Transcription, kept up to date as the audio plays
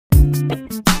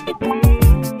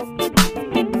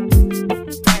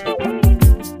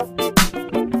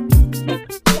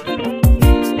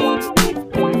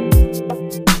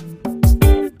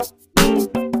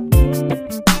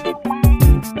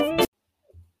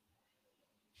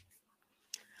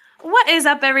What is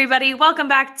up, everybody? Welcome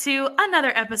back to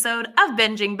another episode of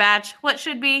Binging Batch, what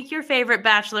should be your favorite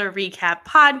Bachelor recap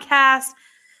podcast.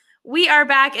 We are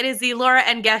back. It is the Laura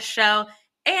and Guest show,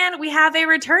 and we have a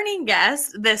returning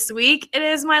guest this week. It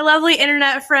is my lovely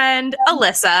internet friend,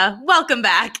 Alyssa. Welcome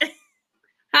back.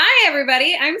 Hi,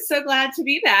 everybody. I'm so glad to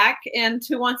be back and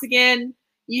to once again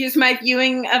use my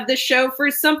viewing of the show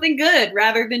for something good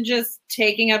rather than just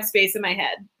taking up space in my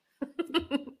head.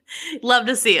 Love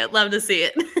to see it. Love to see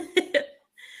it.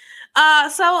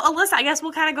 So Alyssa, I guess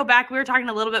we'll kind of go back. We were talking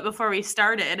a little bit before we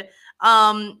started.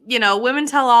 Women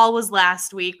Tell All was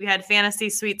last week. We had Fantasy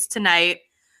Suites tonight.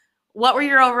 What were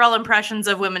your overall impressions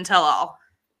of Women Tell All?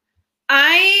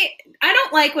 I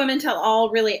don't like Women Tell All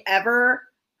really ever.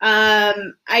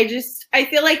 I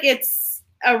feel like it's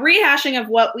a rehashing of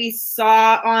what we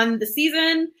saw on the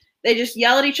season. They just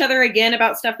yell at each other again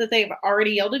about stuff that they've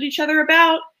already yelled at each other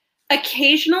about.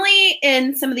 Occasionally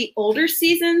in some of the older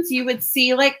seasons, you would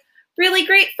see like really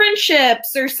great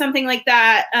friendships or something like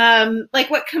that. Like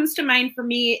what comes to mind for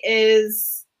me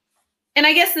is, and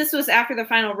I guess this was after the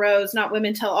final rose, not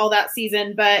Women Tell All that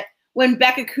season, but when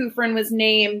Becca Kufrin was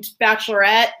named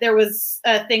Bachelorette, there was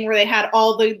a thing where they had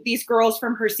all these girls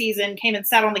from her season came and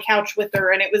sat on the couch with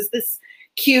her, and it was this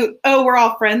cute, oh, we're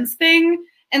all friends thing.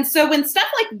 And so when stuff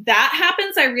like that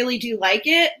happens, I really do like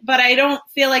it, but I don't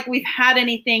feel like we've had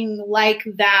anything like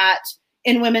that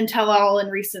in Women Tell All in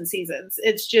recent seasons.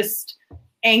 It's just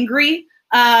angry,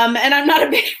 and I'm not a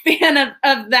big fan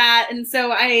of that. And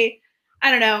so I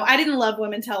don't know. I didn't love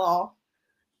Women Tell All.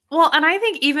 Well, and I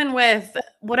think even with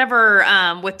whatever,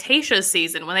 with Tayshia's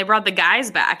season, when they brought the guys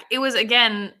back, it was,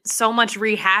 again, so much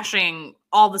rehashing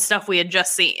all the stuff we had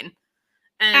just seen.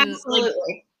 And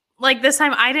absolutely. Like this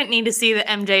time, I didn't need to see the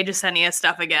MJ Jasenia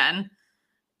stuff again.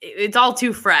 It's all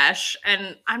too fresh,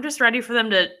 and I'm just ready for them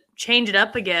to change it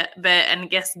up a bit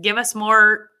and give us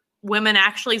more women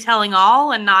actually telling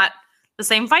all and not the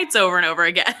same fights over and over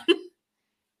again.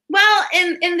 Well,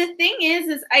 and the thing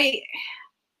is I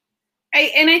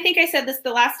think I said this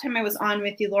the last time I was on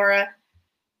with you, Laura.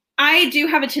 I do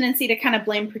have a tendency to kind of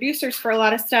blame producers for a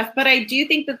lot of stuff, but I do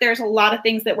think that there's a lot of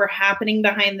things that were happening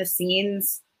behind the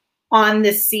scenes on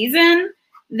this season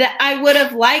that I would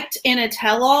have liked in a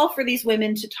tell-all for these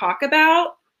women to talk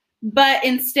about. But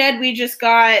instead we just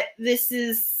got, this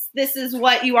is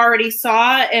what you already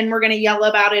saw, and we're going to yell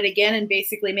about it again and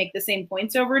basically make the same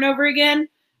points over and over again,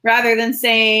 rather than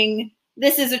saying,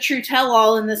 this is a true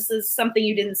tell-all and this is something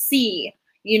you didn't see,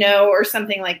 or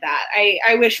something like that.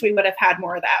 I wish we would have had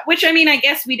more of that, which, I mean, I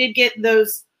guess we did get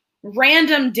those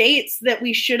random dates that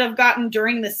we should have gotten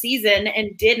during the season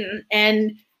and didn't.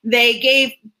 And they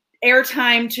gave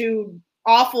airtime to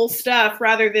awful stuff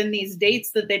rather than these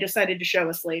dates that they decided to show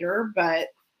us later. But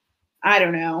I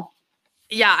don't know.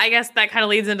 Yeah, I guess that kind of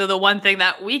leads into the one thing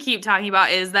that we keep talking about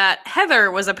is that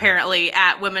Heather was apparently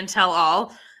at Women Tell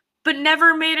All, but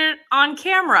never made it on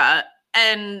camera.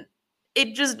 And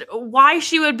it just, why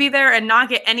she would be there and not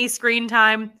get any screen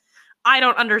time, I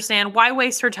don't understand. Why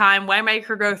waste her time? Why make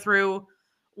her go through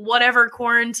whatever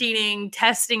quarantining,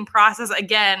 testing process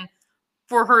again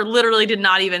for her literally did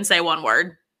not even say one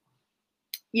word?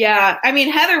 Yeah, I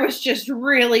mean, Heather was just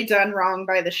really done wrong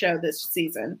by the show this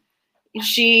season.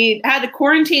 She had to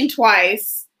quarantine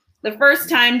twice. The first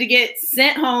time to get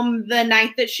sent home the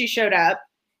night that she showed up,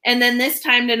 and then this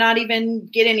time to not even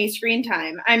get any screen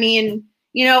time. I mean,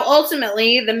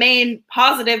 ultimately the main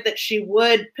positive that she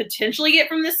would potentially get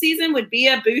from this season would be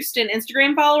a boost in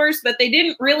Instagram followers, but they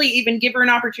didn't really even give her an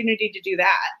opportunity to do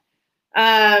that.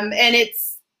 And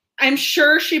I'm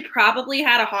sure she probably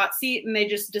had a hot seat and they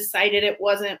just decided it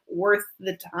wasn't worth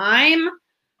the time.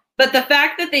 But the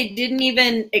fact that they didn't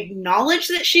even acknowledge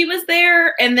that she was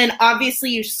there, and then obviously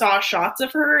you saw shots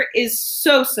of her, is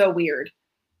so, so weird.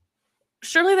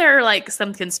 Surely there are like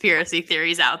some conspiracy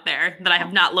theories out there that I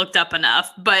have not looked up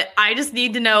enough, but I just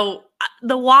need to know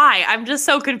the why. I'm just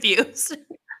so confused.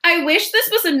 I wish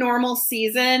this was a normal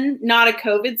season, not a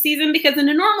COVID season, because in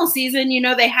a normal season,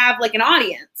 they have like an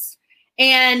audience,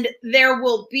 and there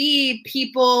will be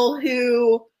people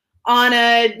who on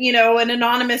an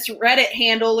anonymous Reddit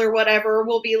handle or whatever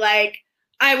will be like,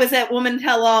 I was at Women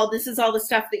Tell All, this is all the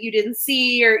stuff that you didn't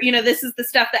see, or, this is the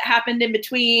stuff that happened in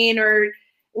between, or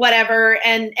whatever.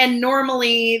 And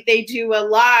normally they do a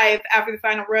live after the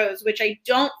final rose, which I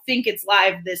don't think it's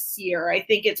live this year. I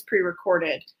think it's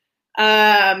pre-recorded.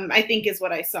 I think is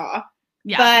what I saw.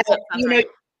 Yeah, but right.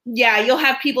 Yeah, you'll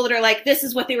have people that are like, this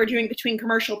is what they were doing between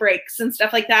commercial breaks and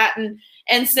stuff like that.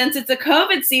 And since it's a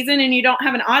COVID season and you don't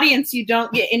have an audience, you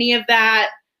don't get any of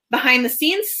that behind the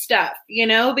scenes stuff,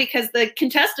 because the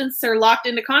contestants are locked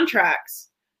into contracts.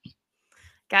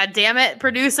 God damn it,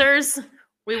 producers.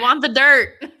 We want the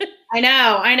dirt. I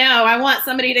know. I want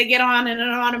somebody to get on an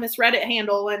anonymous Reddit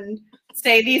handle and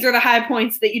say, these are the high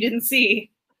points that you didn't see.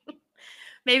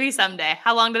 Maybe someday.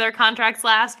 How long do their contracts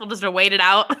last? We'll just wait it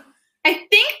out. I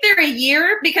think they're a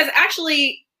year because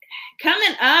actually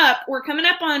we're coming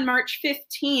up on March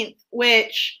 15th,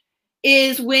 which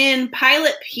is when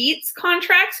Pilot Pete's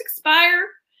contracts expire.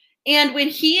 And when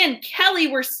he and Kelly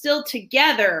were still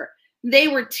together, they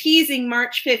were teasing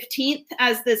March 15th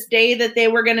as this day that they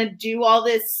were going to do all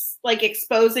this like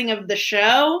exposing of the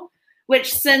show,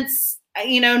 which since,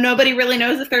 nobody really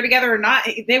knows if they're together or not,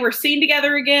 they were seen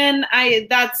together again.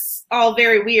 That's all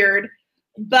very weird.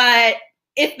 But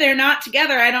if they're not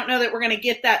together, I don't know that we're going to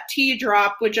get that tea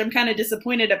drop, which I'm kind of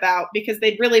disappointed about because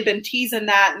they'd really been teasing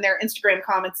that in their Instagram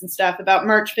comments and stuff about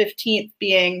March 15th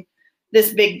being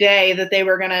this big day that they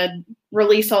were going to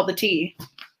release all the tea.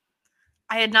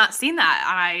 I had not seen that.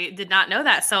 I did not know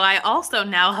that. So I also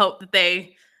now hope that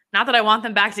not that I want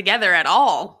them back together at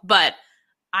all, but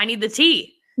I need the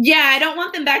tea. Yeah, I don't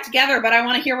want them back together, but I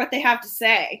want to hear what they have to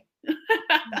say.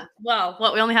 Well,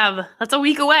 we only have, that's a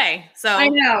week away. So I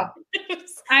know.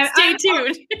 Stay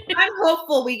tuned. I'm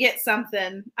hopeful we get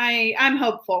something. I'm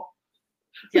hopeful.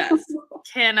 Yes.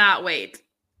 Cannot wait.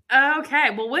 Okay.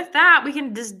 Well, with that, we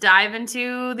can just dive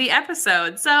into the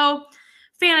episode. So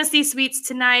Fantasy Suites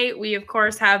tonight, we of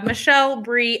course have Michelle,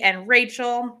 Bri, and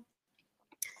Rachel.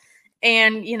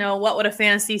 And, what would a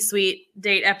Fantasy Suite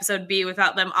date episode be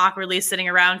without them awkwardly sitting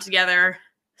around together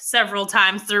several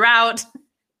times throughout?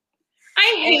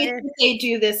 I hate that they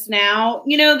do this now.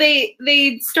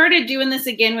 They started doing this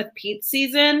again with Pete's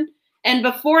season. And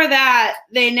before that,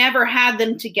 they never had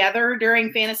them together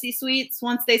during Fantasy Suites.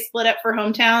 Once they split up for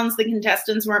hometowns, the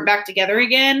contestants weren't back together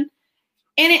again.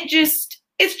 And it's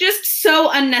just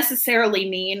so unnecessarily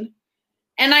mean.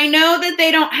 And I know that they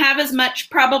don't have as much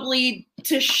probably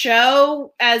to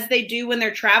show as they do when they're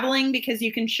traveling because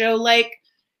you can show like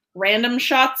random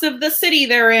shots of the city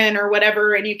they're in or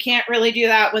whatever. And you can't really do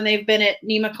that when they've been at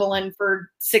Nemacolin for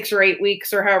 6 or 8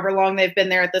 weeks or however long they've been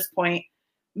there at this point.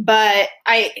 But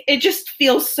it just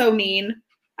feels so mean.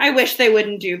 I wish they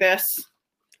wouldn't do this.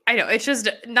 I know. It's just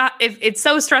not, it's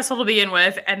so stressful to begin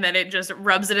with, and then it just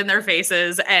rubs it in their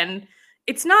faces. And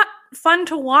it's not fun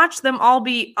to watch them all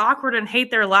be awkward and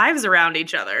hate their lives around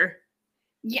each other.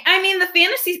 Yeah, I mean,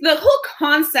 the whole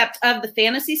concept of the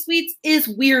Fantasy Suites is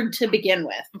weird to begin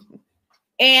with.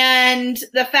 And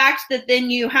the fact that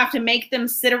then you have to make them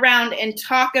sit around and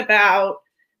talk about,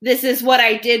 this is what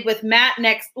I did with Matt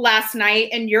last night,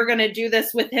 and you're going to do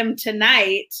this with him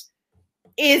tonight,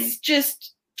 is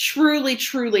just truly,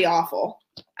 truly awful.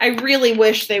 I really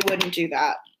wish they wouldn't do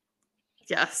that.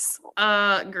 Yes,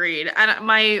 agreed. And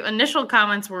my initial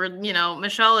comments were,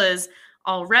 Michelle is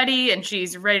all ready and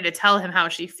she's ready to tell him how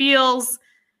she feels.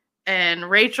 And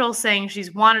Rachel saying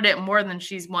she's wanted it more than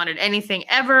she's wanted anything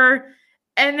ever.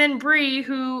 And then Bri,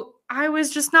 who I was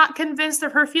just not convinced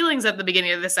of her feelings at the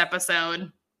beginning of this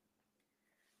episode.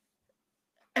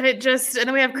 And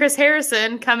then we have Chris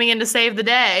Harrison coming in to save the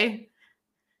day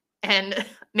and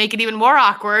make it even more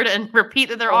awkward and repeat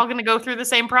that they're all going to go through the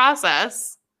same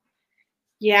process.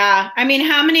 Yeah. I mean,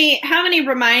 how many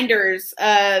reminders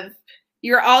of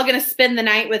you're all going to spend the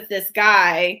night with this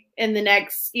guy in the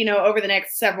next, over the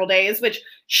next several days, which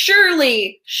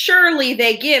surely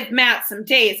they give Matt some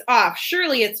days off.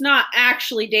 Surely it's not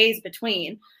actually days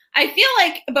between. I feel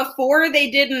like before they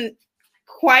didn't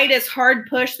quite as hard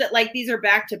push that like these are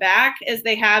back to back as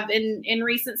they have in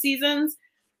recent seasons,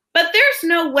 but there's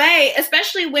no way,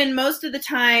 especially when most of the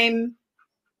time,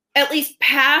 at least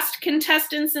past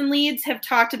contestants and leads have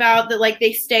talked about that, like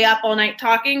they stay up all night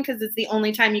talking because it's the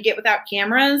only time you get without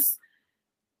cameras.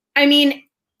 I mean,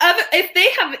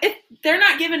 if they're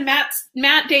not giving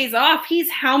Matt days off, he's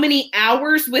how many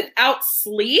hours without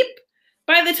sleep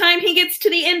by the time he gets to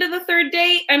the end of the third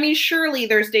date? I mean, surely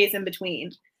there's days in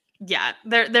between. Yeah,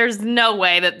 there's no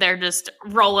way that they're just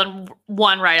rolling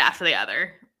one right after the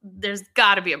other. There's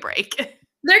got to be a break.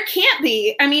 There can't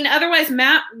be. I mean, otherwise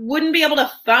Matt wouldn't be able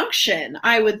to function,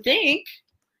 I would think.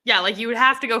 Yeah, like you would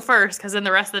have to go first because then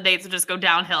the rest of the dates would just go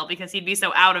downhill because he'd be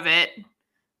so out of it.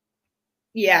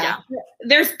 Yeah.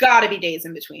 There's got to be days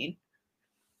in between.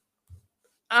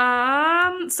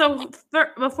 So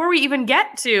before we even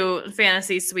get to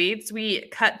Fantasy Suites, we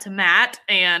cut to Matt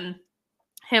and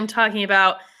him talking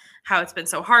about how it's been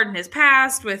so hard in his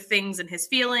past with things and his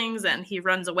feelings, and he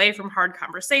runs away from hard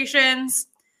conversations.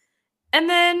 And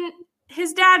then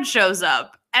his dad shows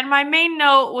up, and my main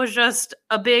note was just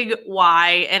a big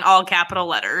Y in all capital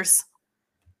letters.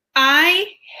 I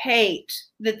hate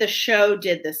that the show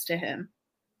did this to him.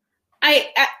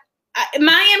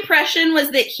 my impression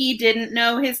was that he didn't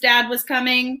know his dad was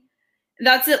coming.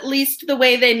 That's at least the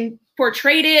way they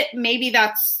portrayed it. Maybe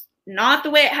that's not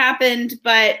the way it happened,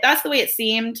 but that's the way it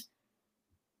seemed.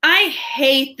 I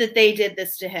hate that they did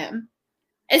this to him,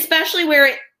 especially where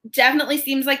it definitely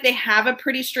seems like they have a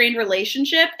pretty strained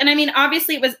relationship. And I mean,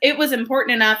 obviously it was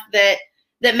important enough that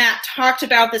Matt talked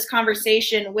about this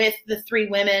conversation with the 3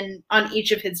 women on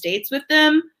each of his dates with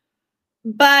them.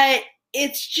 But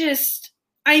it's just,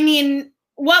 I mean,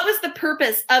 what was the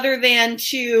purpose other than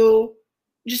to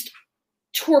just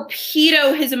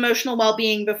torpedo his emotional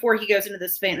well-being before he goes into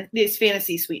these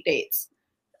fantasy suite dates?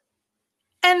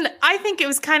 And I think it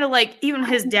was kind of like, even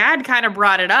his dad kind of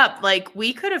brought it up. Like,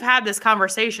 we could have had this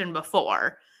conversation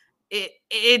before.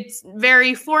 It's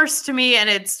very forced to me, and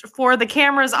it's for the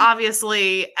cameras,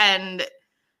 obviously. And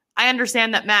I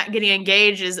understand that Matt getting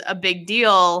engaged is a big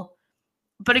deal.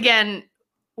 But again,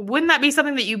 wouldn't that be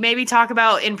something that you maybe talk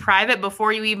about in private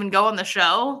before you even go on the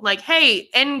show? Like, hey,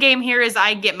 end game here is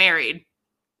I get married.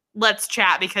 Let's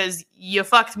chat because you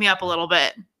fucked me up a little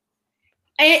bit.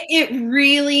 It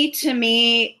really, to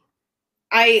me,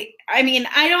 I mean,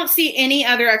 I don't see any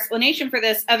other explanation for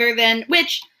this other than,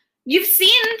 which you've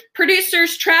seen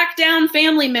producers track down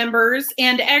family members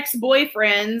and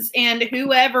ex-boyfriends and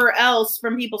whoever else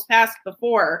from people's past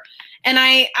before. And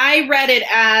I read it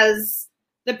as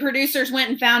the producers went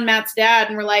and found Matt's dad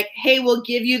and were like, hey, we'll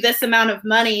give you this amount of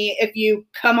money if you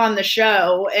come on the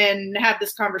show and have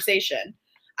this conversation.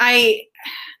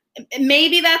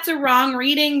 Maybe that's a wrong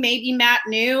reading. Maybe Matt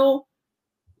knew,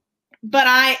 but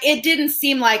it didn't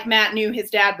seem like Matt knew his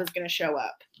dad was going to show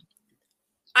up.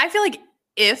 I feel like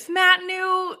if Matt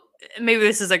knew, maybe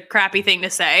this is a crappy thing to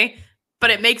say, but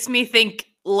it makes me think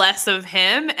less of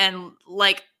him and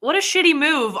like, what a shitty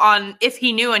move on if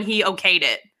he knew and he okayed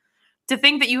it. To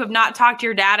think that you have not talked to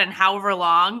your dad in however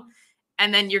long,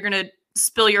 and then you're going to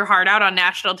spill your heart out on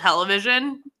national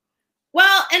television.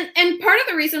 Well, and part of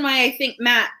the reason why I think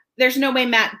there's no way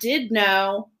Matt did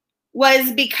know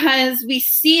was because we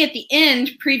see at the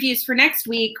end previews for next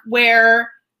week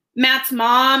where Matt's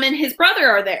mom and his brother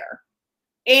are there.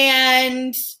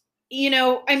 And, you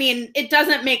know, I mean, it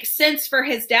doesn't make sense for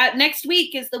his dad. Next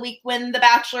week is the week when the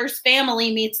Bachelor's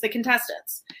family meets the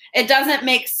contestants. It doesn't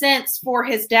make sense for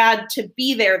his dad to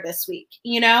be there this week,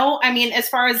 you know? I mean, as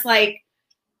far as like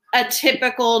a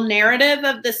typical narrative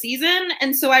of the season.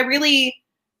 And so I really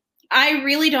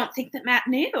don't think that Matt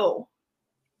knew.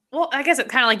 Well, I guess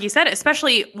it's kind of like you said,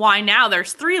 especially why now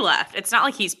there's 3 left. It's not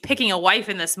like he's picking a wife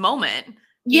in this moment.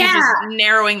 He's just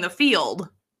narrowing the field.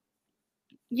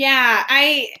 Yeah,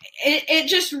 it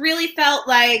just really felt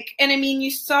like, and I mean,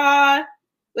 you saw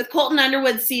with Colton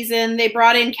Underwood's season, they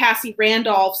brought in Cassie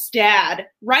Randolph's dad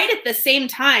right at the same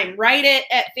time, right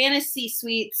at Fantasy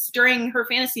Suites during her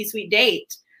Fantasy Suite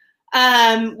date,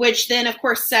 which then, of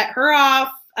course, set her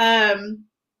off.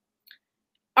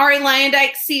 Ari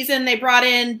Lyondike's season, they brought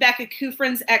in Becca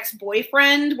Kufrin's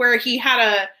ex-boyfriend, where he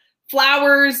had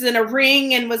flowers and a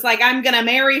ring and was like, I'm going to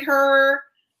marry her,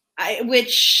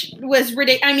 which was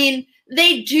ridiculous. I mean,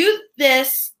 they do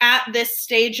this at this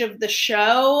stage of the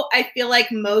show, I feel like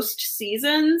most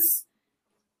seasons.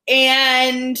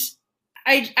 And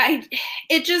it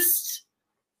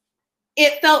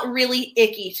felt really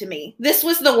icky to me. This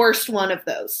was the worst one of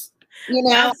those. You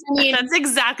know, that's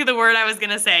exactly the word I was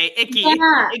gonna say. Icky.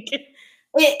 Yeah.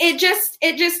 It just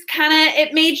kind of,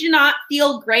 it made you not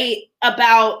feel great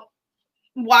about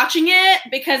watching it,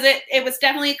 because it was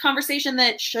definitely a conversation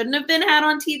that shouldn't have been had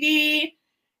on TV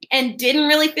and didn't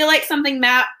really feel like something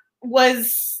Matt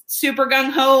was super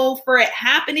gung-ho for it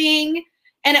happening.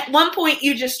 And at one point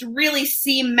you just really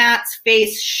see Matt's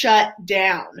face shut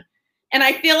down. And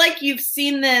I feel like you've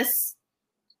seen this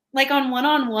like on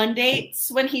one-on-one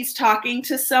dates when he's talking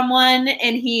to someone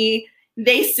and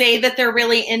they say that they're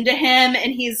really into him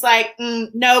and he's like,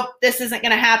 nope, this isn't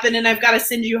going to happen and I've got to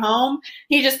send you home.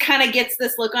 He just kind of gets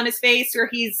this look on his face where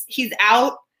he's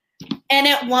out. And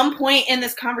at one point in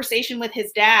this conversation with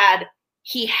his dad,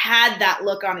 he had that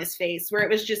look on his face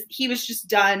where he was just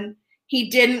done. He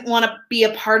didn't want to be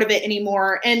a part of it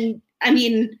anymore. And I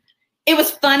mean, it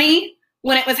was funny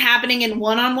when it was happening in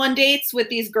one-on-one dates with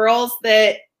these girls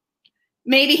that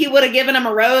maybe he would have given them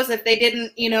a rose if they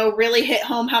didn't, really hit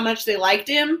home how much they liked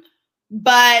him.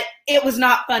 But it was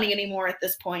not funny anymore at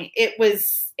this point. It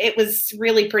was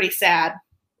really pretty sad.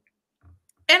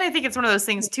 And I think it's one of those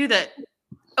things too that,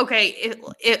 okay,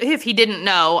 if he didn't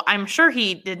know, I'm sure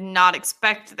he did not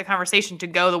expect the conversation to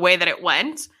go the way that it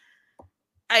went.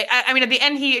 I mean, at the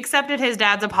end, he accepted his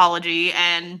dad's apology,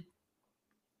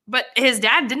 but his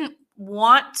dad didn't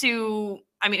want to.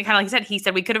 I mean, kind of like he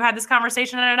said we could have had this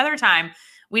conversation at another time.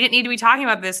 we didn't need to be talking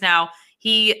about this now.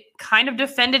 He kind of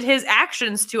defended his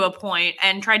actions to a point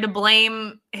and tried to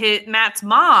blame Matt's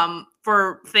mom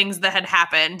for things that had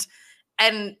happened.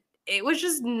 And it was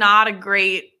just not a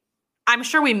great, I'm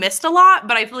sure we missed a lot,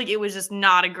 but I feel like it was just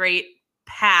not a great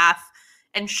path.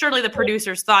 And surely the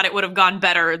producers thought it would have gone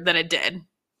better than it did.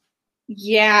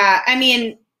 Yeah, I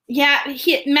mean, yeah,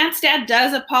 Matt's dad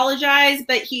does apologize,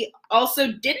 but he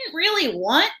also didn't really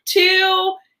want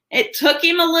to. It took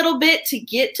him a little bit to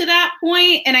get to that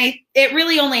point, and it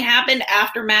really only happened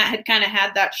after Matt had kind of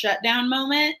had that shutdown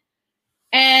moment.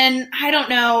 And I don't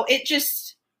know, it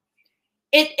just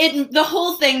the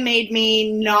whole thing made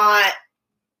me not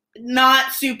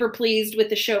super pleased with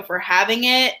the show for having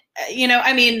it.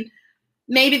 I mean,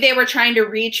 maybe they were trying to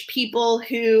reach people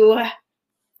who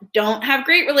don't have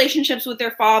great relationships with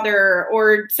their father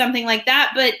or something like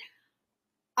that, but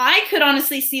I could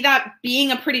honestly see that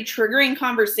being a pretty triggering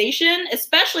conversation,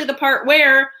 especially the part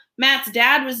where Matt's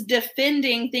dad was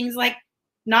defending things like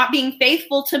not being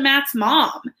faithful to Matt's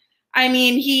mom. I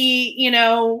mean, he,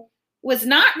 was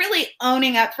not really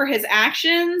owning up for his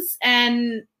actions,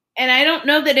 and I don't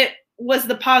know that it was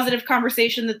the positive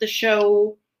conversation that the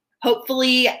show,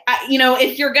 hopefully,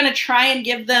 if you're going to try and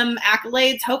give them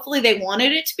accolades, hopefully they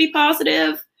wanted it to be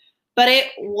positive, but it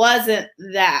wasn't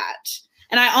that.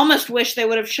 And I almost wish they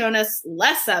would have shown us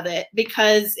less of it,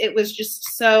 because it was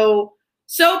just so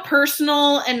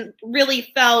personal and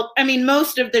really felt, I mean,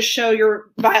 most of the show you're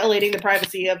violating the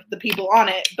privacy of the people on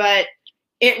it, but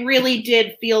it really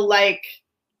did feel like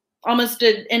almost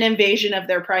an invasion of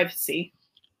their privacy.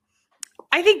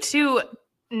 I think too,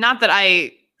 not that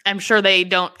I'm sure they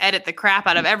don't edit the crap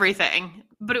out of everything,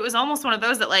 but it was almost one of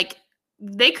those that like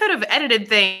they could have edited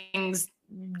things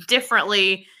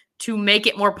differently to make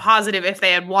it more positive if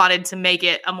they had wanted to make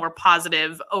it a more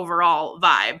positive overall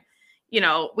vibe.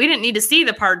 We didn't need to see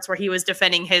the parts where he was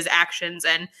defending his actions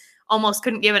and almost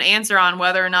couldn't give an answer on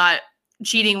whether or not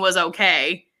cheating was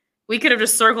okay. We could have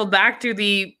just circled back to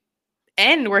the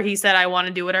end where he said, I want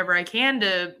to do whatever I can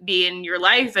to be in your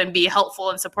life and be helpful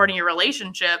in supporting your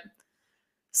relationship.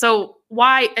 So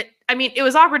why, I mean, it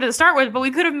was awkward to start with, but we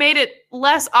could have made it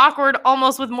less awkward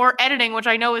almost with more editing, which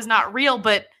I know is not real,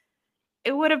 but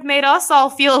it would have made us all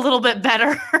feel a little bit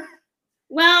better.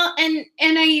 Well, and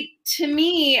to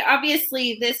me,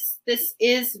 obviously this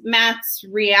is Matt's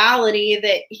reality,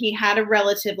 that he had a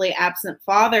relatively absent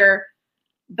father,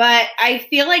 but I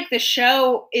feel like the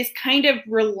show is kind of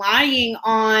relying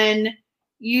on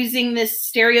using this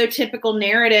stereotypical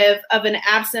narrative of an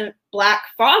absent Black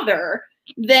father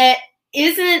that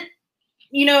isn't,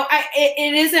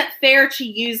 it isn't fair to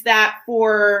use that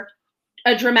for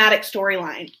a dramatic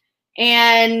storyline.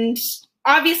 And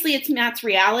obviously it's Matt's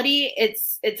reality.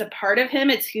 It's a part of him.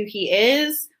 It's who he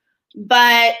is.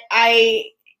 But I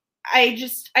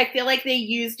feel like they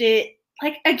used it,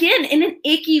 like, again, in an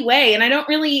icky way. And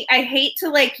I hate to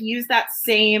like use that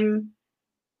same,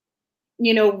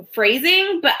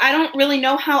 phrasing, but I don't really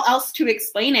know how else to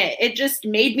explain it. It just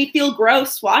made me feel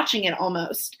gross watching it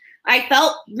almost. I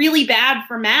felt really bad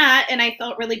for Matt and I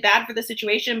felt really bad for the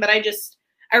situation, but I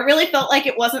really felt like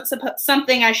it wasn't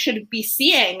something I should be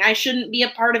seeing. I shouldn't be a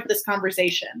part of this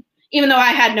conversation, even though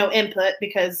I had no input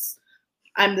because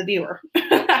I'm the viewer.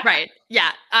 Right.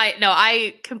 Yeah.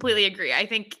 I completely agree. I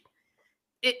think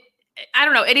I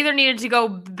don't know. It either needed to go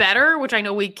better, which I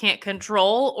know we can't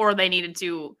control, or they needed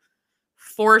to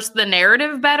force the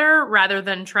narrative better rather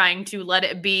than trying to let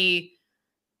it be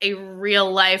a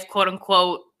real life, quote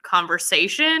unquote,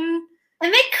 conversation.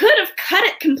 And they could have cut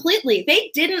it completely. They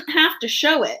didn't have to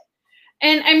show it.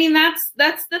 And I mean, that's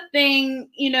the thing,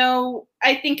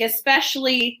 I think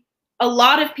especially a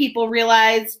lot of people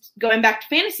realized going back to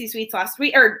Fantasy Suites last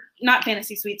week, or not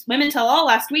Fantasy Suites, Women Tell All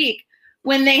last week,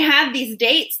 when they had these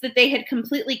dates that they had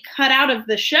completely cut out of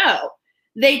the show.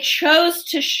 They chose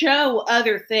to show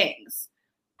other things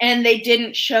and they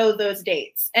didn't show those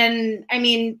dates. And I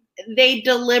mean, they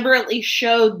deliberately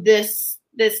showed this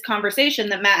conversation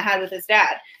that Matt had with his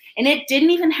dad, and it didn't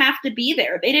even have to be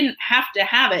there. They didn't have to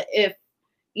have it if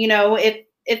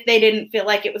they didn't feel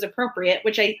like it was appropriate,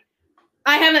 which I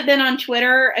haven't been on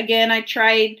Twitter. Again, I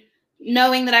tried,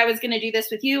 knowing that I was going to do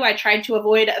this with you, I tried to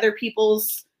avoid other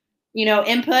people's,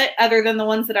 input other than the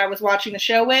ones that I was watching the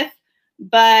show with.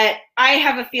 But I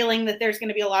have a feeling that there's going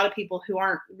to be a lot of people who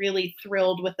aren't really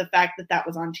thrilled with the fact that that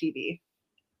was on TV.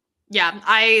 Yeah,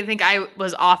 I think I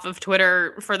was off of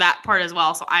Twitter for that part as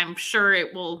well. So I'm sure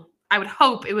I would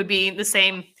hope it would be the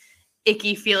same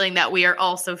icky feeling that we are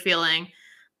also feeling.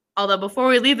 Although before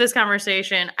we leave this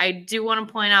conversation, I do want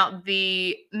to point out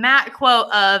the Matt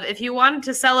quote of, if you wanted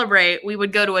to celebrate, we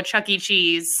would go to a Chuck E.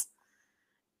 Cheese.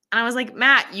 And I was like,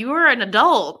 Matt, you are an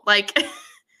adult. Like,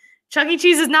 Chuck E.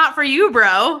 Cheese is not for you,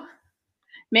 bro.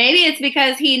 Maybe it's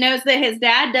because he knows that his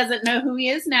dad doesn't know who he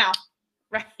is now.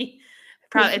 Right.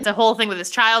 Probably, it's a whole thing with his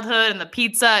childhood and the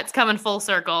pizza. It's coming full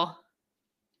circle.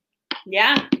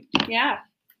 Yeah. Yeah.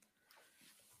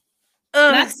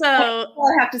 So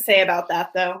all I have to say about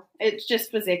that, though. It's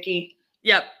just was icky.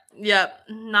 Yep.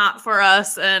 Not for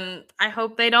us. And I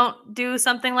hope they don't do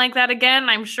something like that again.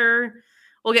 I'm sure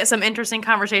we'll get some interesting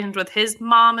conversations with his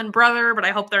mom and brother, but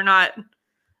I hope they're not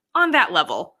on that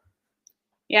level.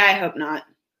 Yeah, I hope not.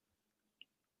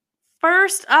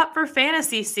 First up for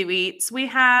Fantasy Suites, we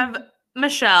have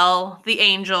Michelle, the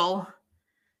angel,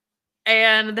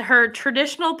 and her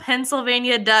traditional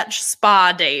Pennsylvania Dutch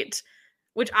spa date,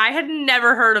 which I had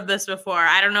never heard of this before.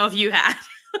 I don't know if you had.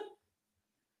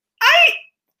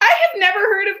 I have never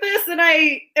heard of this, and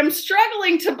I am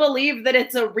struggling to believe that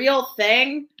it's a real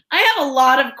thing. I have a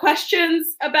lot of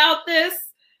questions about this.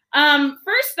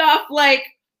 First off, like,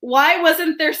 why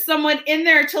wasn't there someone in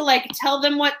there to, like, tell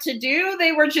them what to do?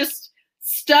 They were just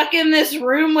stuck in this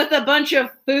room with a bunch of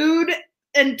food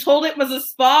and told it was a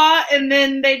spa, and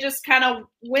then they just kind of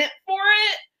went for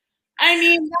it. I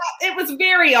mean, it was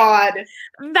very odd.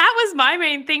 That was my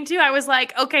main thing, too. I was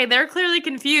like, okay, they're clearly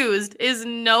confused. Is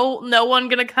no one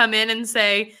going to come in and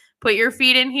say, put your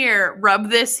feet in here,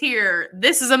 rub this here.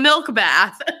 This is a milk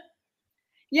bath.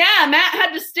 Yeah, Matt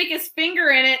had to stick his finger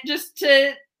in it just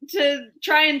to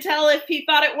try and tell if he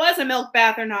thought it was a milk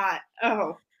bath or not.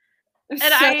 Oh.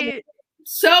 And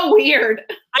so weird.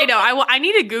 I know. I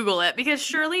need to Google it because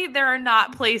surely there are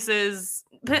not places.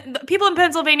 People in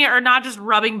Pennsylvania are not just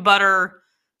rubbing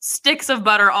sticks of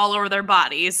butter all over their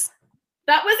bodies.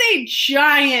 That was a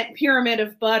giant pyramid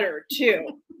of butter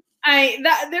too.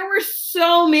 There were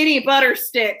so many butter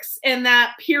sticks in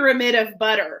that pyramid of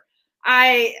butter.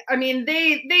 I mean,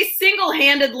 they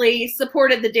single-handedly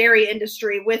supported the dairy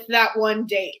industry with that one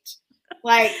date.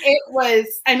 Like, it was,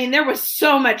 I mean, there was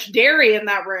so much dairy in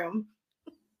that room.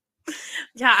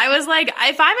 Yeah, I was like,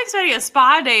 if I'm expecting a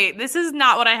spa date, this is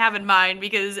not what I have in mind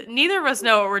because neither of us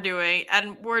know what we're doing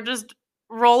and we're just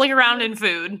rolling around in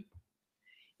food.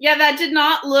 Yeah, that did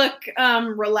not look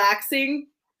relaxing.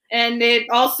 And it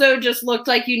also just looked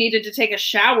like you needed to take a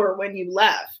shower when you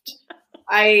left.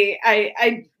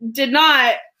 I did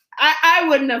not, I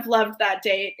wouldn't have loved that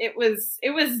date. It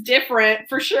was different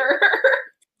for sure.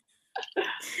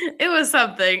 It was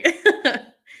something.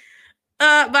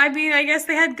 But I mean, I guess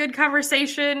they had good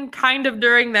conversation kind of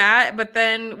during that, but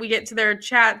then we get to their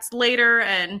chats later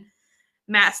and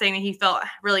Matt saying that he felt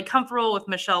really comfortable with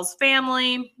Michelle's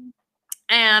family.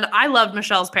 And I loved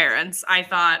Michelle's parents. I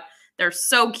thought they're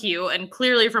so cute. And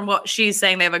clearly from what she's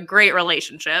saying, they have a great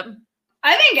relationship.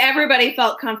 I think everybody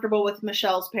felt comfortable with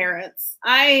Michelle's parents.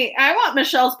 I want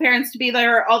Michelle's parents to be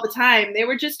there all the time. They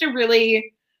were just a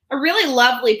really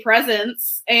lovely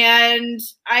presence. And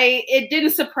it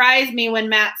didn't surprise me when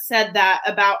Matt said that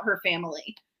about her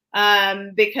family.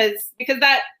 Because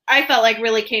that I felt like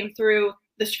really came through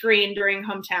the screen during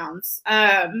Hometowns.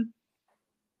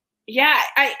 Yeah,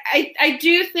 I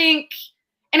do think,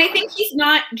 and I think he's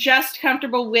not just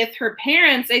comfortable with her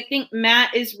parents. I think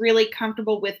Matt is really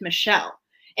comfortable with Michelle.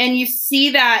 And you see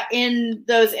that in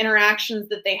those interactions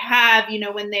that they have, you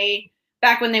know,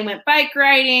 back when they went bike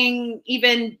riding,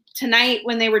 even tonight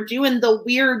when they were doing the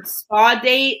weird spa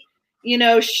date, you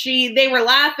know, they were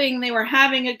laughing, they were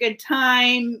having a good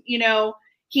time. You know,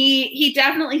 he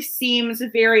definitely seems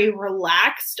very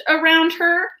relaxed around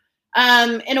her.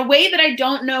 In a way that I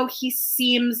don't know he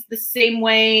seems the same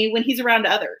way when he's around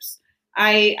others.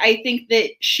 I think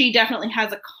that she definitely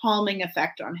has a calming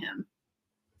effect on him.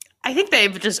 I think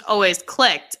they've just always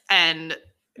clicked, and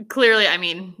clearly, I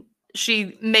mean,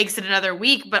 she makes it another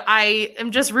week, but I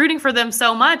am just rooting for them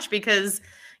so much because,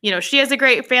 you know, she has a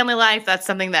great family life. That's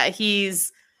something that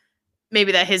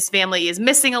that his family is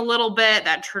missing a little bit,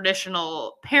 that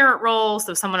traditional parent role.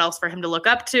 So someone else for him to look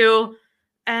up to.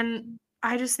 And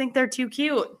I just think they're too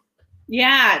cute.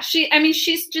 Yeah.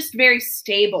 She's just very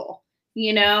stable,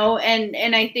 you know,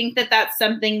 and I think that that's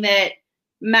something that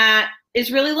Matt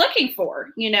is really looking for,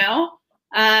 you know?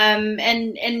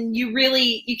 And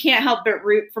you can't help but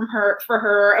root for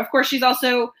her. Of course, she's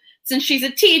also, since she's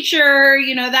a teacher,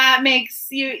 you know, that makes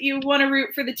you want to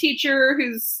root for the teacher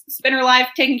who's spent her life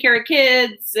taking care of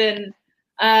kids. And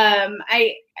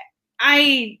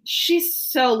she's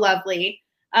so lovely.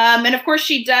 And of course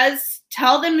she does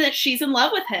tell them that she's in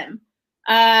love with him,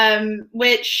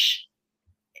 which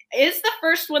is the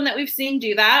first one that we've seen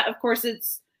do that. Of course,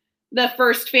 it's the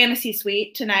first fantasy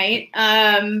suite tonight.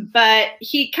 But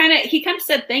he kind of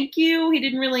said thank you. He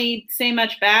didn't really say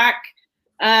much back.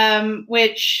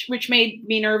 which made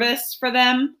me nervous for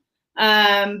them.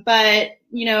 But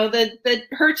you know, the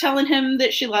her telling him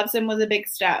that she loves him was a big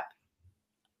step.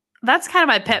 That's kind of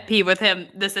my pet peeve with him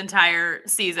this entire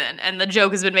season. And the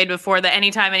joke has been made before that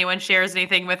anytime anyone shares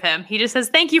anything with him, he just says,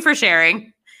 "Thank you for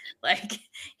sharing." Like,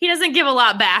 he doesn't give a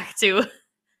lot back to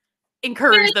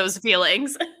encourage those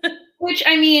feelings. Which,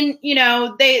 I mean, you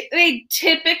know, they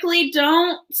typically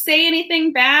don't say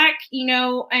anything back. You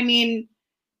know, I mean,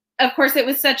 of course, it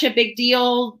was such a big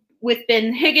deal with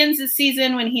Ben Higgins this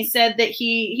season when he said that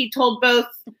he told both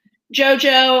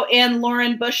JoJo and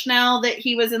Lauren Bushnell that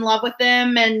he was in love with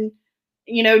them. And,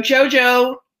 you know,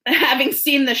 JoJo, having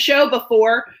seen the show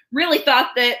before, really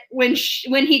thought that when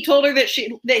he told her that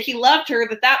he loved her,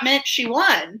 that meant she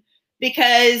won,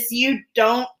 because you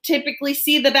don't typically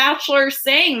see The Bachelor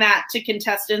saying that to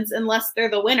contestants unless they're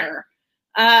the winner.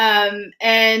 But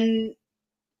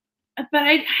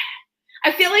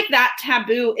I feel like that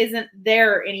taboo isn't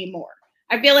there anymore.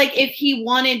 I feel like if he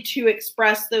wanted to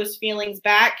express those feelings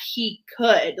back, he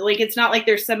could. Like, it's not like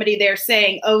there's somebody there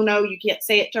saying, "Oh no, you can't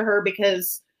say it to her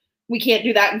because we can't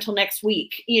do that until next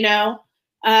week," you know?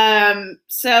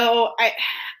 So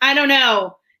I don't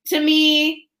know. To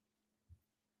me,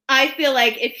 I feel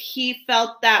like if he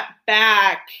felt that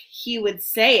back, he would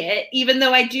say it, even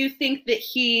though I do think that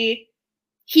he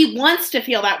wants to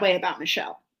feel that way about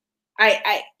Michelle.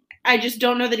 I just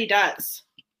don't know that he does.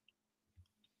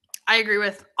 I agree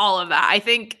with all of that. I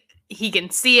think he can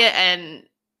see it, and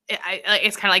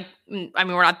it's kind of like, I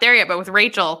mean, we're not there yet, but with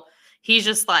Rachel, he's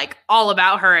just like all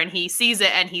about her, and he sees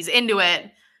it and he's into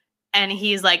it. And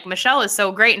he's like, Michelle is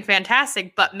so great and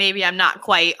fantastic, but maybe I'm not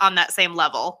quite on that same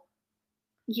level.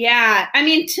 Yeah. I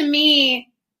mean, to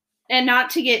me, and not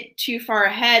to get too far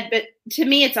ahead, but to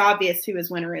me, it's obvious who his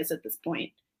winner is at this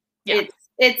point. Yeah.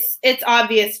 It's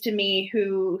obvious to me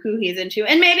who he's into.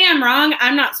 And maybe I'm wrong.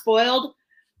 I'm not spoiled.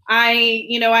 I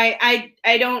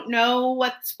don't know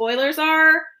what spoilers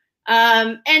are.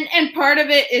 And part of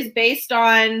it is based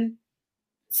on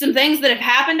some things that have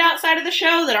happened outside of the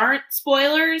show that aren't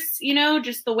spoilers, you know,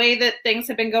 just the way that things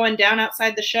have been going down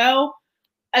outside the show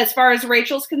as far as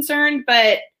Rachel's concerned.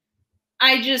 But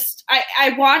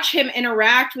I watch him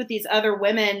interact with these other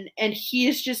women, and he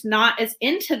is just not as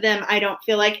into them, I don't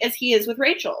feel like, as he is with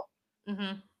Rachel.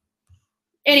 Mm-hmm.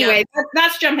 Anyway,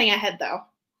 that's jumping ahead though.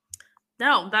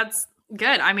 No, that's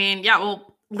good. I mean, yeah,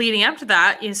 well, leading up to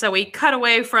that, so we cut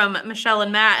away from Michelle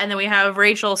and Matt, and then we have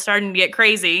Rachel starting to get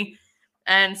crazy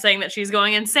and saying that she's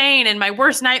going insane. And my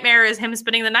worst nightmare is him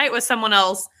spending the night with someone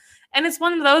else. And it's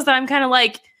one of those that I'm kind of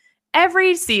like,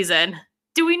 every season,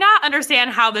 do we not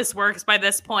understand how this works by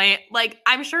this point? Like,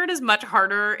 I'm sure it is much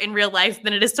harder in real life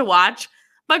than it is to watch.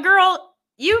 But girl,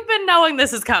 you've been knowing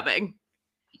this is coming.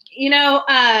 You know,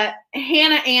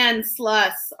 Hannah Ann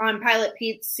Sluss on Pilot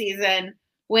Pete's season,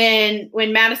 when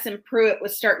Madison Pruitt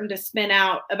was starting to spin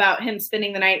out about him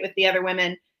spending the night with the other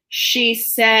women, she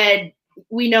said,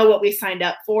 "We know what we signed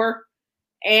up for."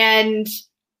 And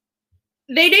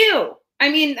they do. I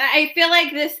mean, I feel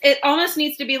like it almost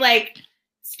needs to be like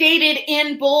stated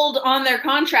in bold on their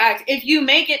contract. If you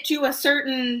make it to a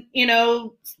certain, you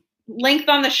know, length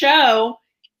on the show,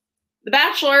 the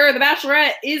Bachelor or the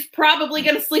Bachelorette is probably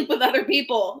going to sleep with other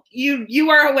people. You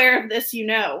are aware of this, you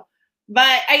know.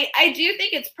 But I do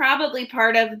think it's probably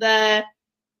part of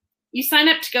you sign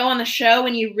up to go on the show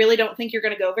and you really don't think you're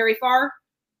going to go very far.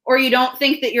 Or you don't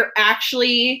think that you're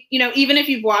actually, you know, even if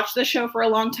you've watched the show for a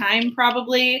long time,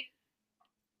 probably,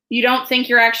 you don't think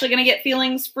you're actually going to get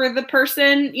feelings for the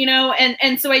person, you know?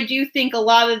 And so I do think a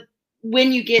lot of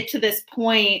when you get to this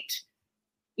point,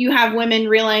 you have women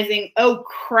realizing, oh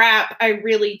crap, I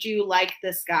really do like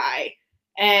this guy.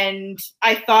 And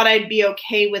I thought I'd be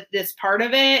okay with this part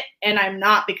of it. And I'm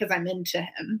not, because I'm into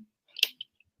him.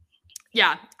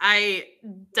 Yeah, I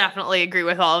definitely agree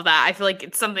with all of that. I feel like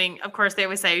it's something, of course, they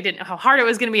always say you didn't know how hard it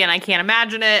was going to be, and I can't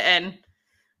imagine it. And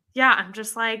yeah, I'm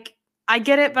just like, I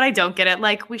get it, but I don't get it.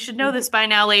 Like, we should know this by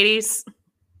now, ladies.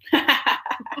 So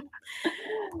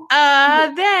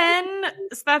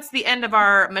that's the end of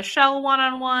our Michelle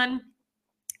one-on-one.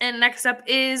 And next up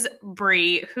is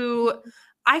Bri, who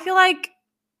I feel like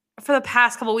for the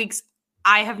past couple weeks,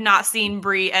 I have not seen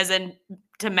Bri as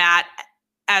into Matt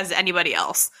as anybody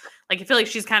else. Like, I feel like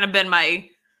she's kind of been my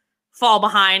fall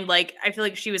behind. Like, I feel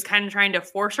like she was kind of trying to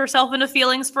force herself into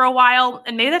feelings for a while.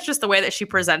 And maybe that's just the way that she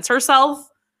presents herself.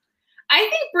 I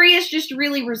think Bri is just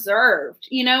really reserved.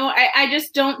 You know, I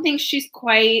just don't think she's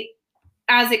quite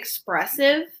as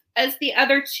expressive as the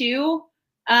other two.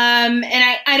 And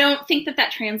I don't think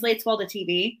that translates well to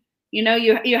TV. You know,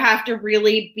 you have to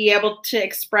really be able to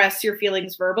express your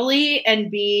feelings verbally and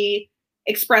be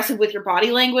expressive with your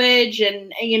body language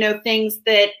and, you know, things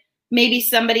that maybe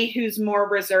somebody who's more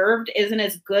reserved isn't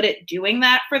as good at doing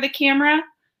that for the camera.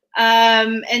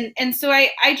 And so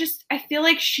I feel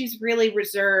like she's really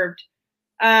reserved.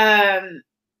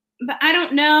 But I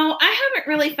don't know. I haven't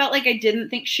really felt like I didn't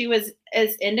think she was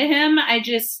as into him.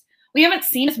 We haven't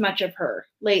seen as much of her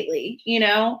lately, you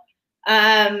know?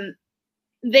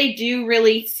 They do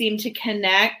really seem to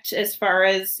connect as far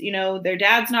as, you know, their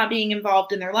dad's not being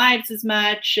involved in their lives as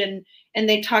much. And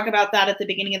they talk about that at the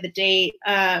beginning of the date.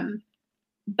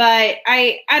 But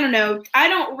I don't know. I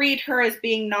don't read her as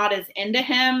being not as into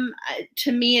him.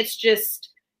 To me, it's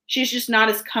just, she's just not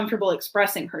as comfortable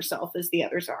expressing herself as the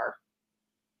others are.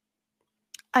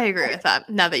 I agree with that,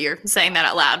 now that you're saying that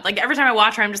out loud. Like, every time I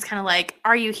watch her, I'm just kind of like,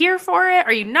 are you here for it?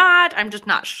 Are you not? I'm just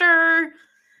not sure.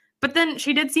 But then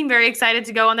she did seem very excited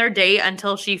to go on their date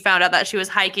until she found out that she was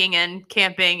hiking and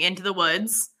camping into the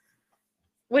woods.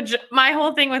 Which, my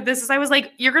whole thing with this is I was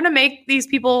like, you're going to make these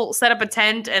people set up a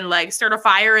tent and, like, start a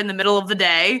fire in the middle of the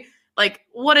day? Like,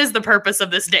 what is the purpose of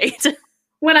this date?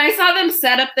 When I saw them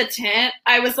set up the tent,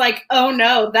 I was like, oh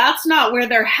no, that's not where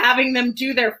they're having them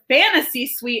do their fantasy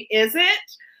suite, is it?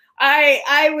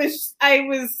 I was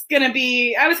gonna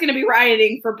be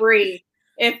rioting for Brie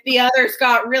if the others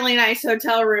got really nice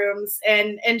hotel rooms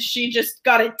and she just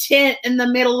got a tent in the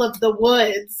middle of the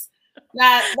woods.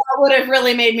 That would have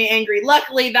really made me angry.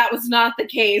 Luckily, that was not the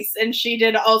case, and she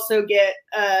did also get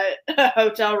a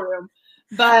hotel room.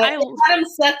 But I had them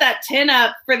set that tent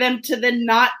up for them to then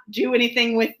not do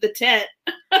anything with the tent.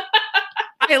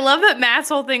 I love that Matt's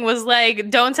whole thing was like,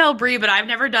 don't tell Brie, but I've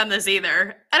never done this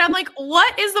either. And I'm like,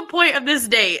 what is the point of this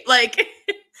date? Like,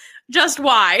 just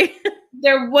why?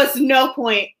 There was no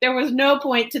point. There was no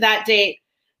point to that date.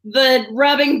 The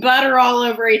rubbing butter all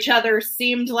over each other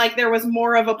seemed like there was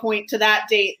more of a point to that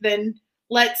date than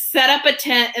let's set up a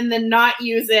tent and then not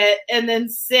use it and then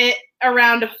sit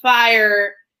around a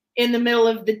fire in the middle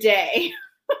of the day.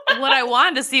 What I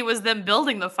wanted to see was them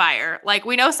building the fire. Like,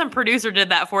 we know some producer did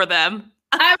that for them.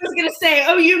 I was going to say,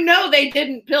 oh, you know they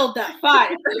didn't build that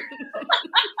fire.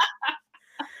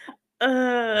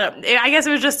 I guess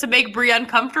it was just to make Brie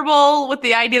uncomfortable with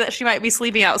the idea that she might be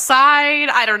sleeping outside.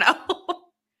 I don't know.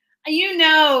 You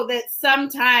know that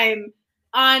sometime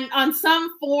on some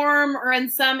forum or in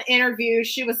some interview,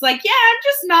 she was like, yeah, I'm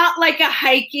just not like a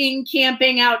hiking,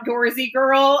 camping, outdoorsy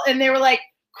girl. And they were like,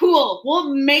 cool,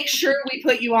 we'll make sure we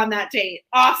put you on that date.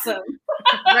 Awesome.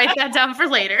 Write that down for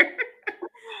later.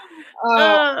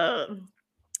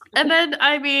 And then,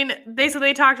 I mean,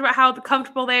 they talked about how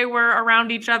comfortable they were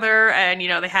around each other and, you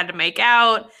know, they had to make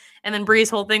out. And then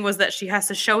Brie's whole thing was that she has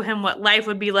to show him what life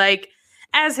would be like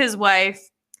as his wife.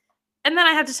 And then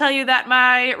I have to tell you that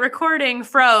my recording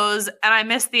froze and I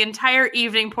missed the entire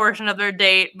evening portion of their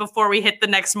date before we hit the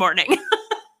next morning.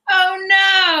 Oh,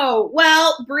 no.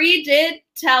 Well, Brie did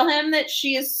tell him that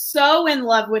she is so in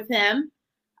love with him.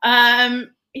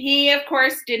 He, of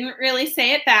course, didn't really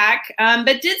say it back,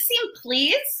 but did seem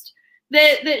pleased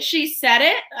that she said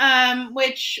it,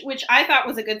 which I thought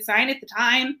was a good sign at the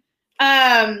time.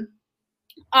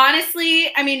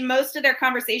 Honestly, I mean, most of their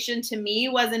conversation to me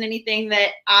wasn't anything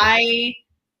that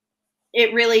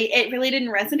it really didn't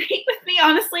resonate with me.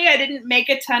 Honestly, I didn't make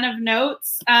a ton of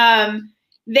notes.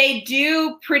 They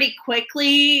do pretty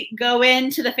quickly go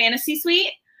into the fantasy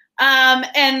suite.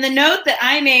 And the note that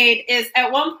I made is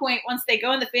at one point, once they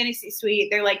go in the fantasy suite,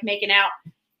 they're like making out.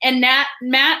 And Matt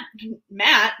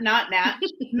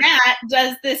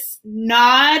does this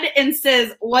nod and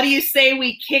says, what do you say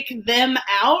we kick them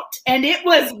out? And it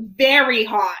was very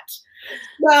hot.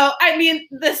 So, I mean,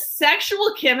 the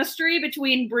sexual chemistry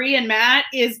between Brie and Matt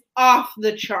is off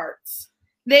the charts.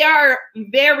 They are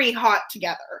very hot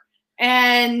together.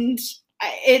 And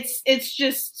it's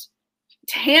just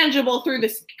tangible through the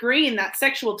screen, that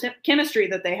sexual chemistry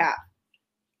that they have.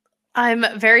 I'm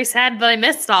very sad that I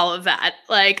missed all of that.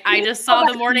 Like, I just saw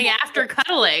the morning after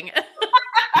cuddling.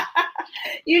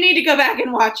 You need to go back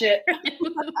and watch it.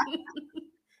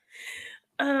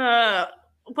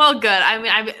 Well, good.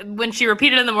 I mean, when she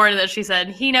repeated in the morning that she said,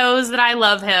 he knows that I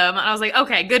love him. And I was like,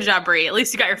 okay, good job, Brie. At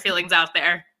least you got your feelings out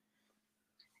there.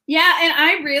 Yeah, and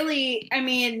I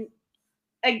mean,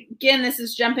 again, this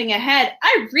is jumping ahead.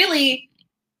 I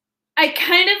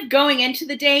kind of going into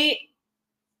the date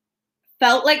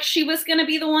felt like she was going to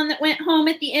be the one that went home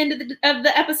at the end of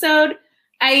the episode.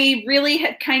 I really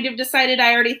had kind of decided,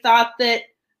 I already thought that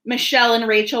Michelle and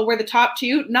Rachel were the top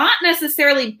two, not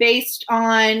necessarily based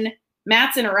on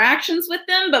Matt's interactions with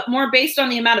them, but more based on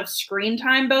the amount of screen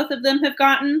time both of them have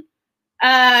gotten.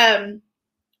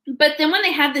 But then when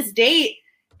they had this date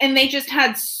and they just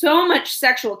had so much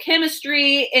sexual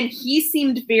chemistry, and he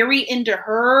seemed very into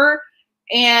her.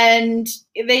 And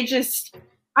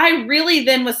I really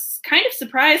then was kind of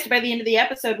surprised by the end of the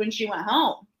episode when she went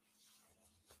home.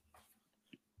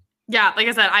 Yeah, like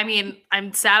I said, I mean,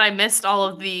 I'm sad I missed all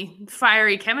of the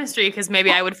fiery chemistry because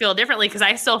maybe I would feel differently, because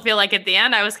I still feel like at the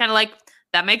end I was kind of like,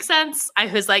 that makes sense. I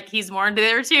was like, he's more into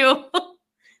there too.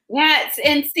 Yeah,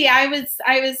 and see, I was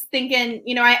thinking,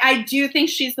 I do think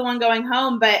she's the one going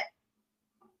home, but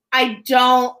I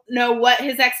don't know what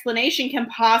his explanation can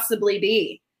possibly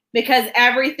be, because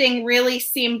everything really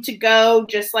seemed to go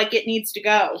just like it needs to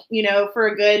go, for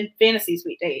a good fantasy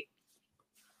suite date.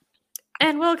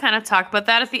 And we'll kind of talk about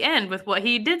that at the end with what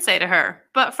he did say to her.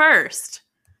 But first,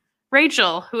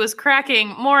 Rachel, who is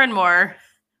cracking more and more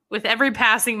with every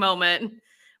passing moment,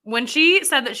 when she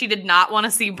said that she did not want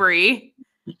to see Bree,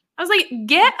 I was like,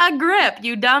 get a grip,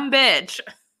 you dumb bitch.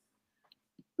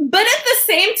 But at the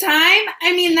same time,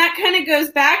 I mean, that kind of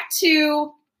goes back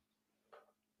to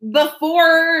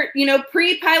before,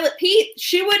 pre-Pilot Pete,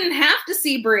 she wouldn't have to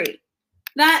see Bree.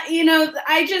 That,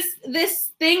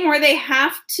 this thing where they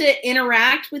have to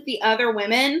interact with the other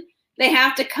women, they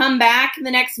have to come back the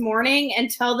next morning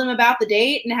and tell them about the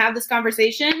date and have this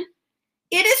conversation.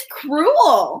 It is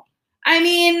cruel. I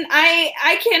mean,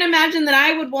 I can't imagine that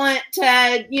I would want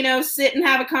to, sit and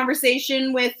have a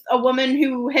conversation with a woman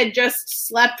who had just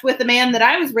slept with a man that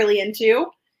I was really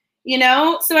into,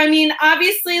 So, I mean,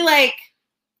 obviously, like,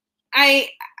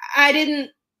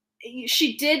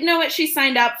 she did know what she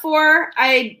signed up for.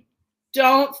 I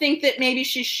don't think that maybe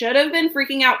she should have been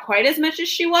freaking out quite as much as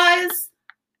she was,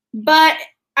 but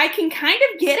I can kind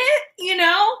of get it,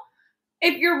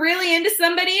 If you're really into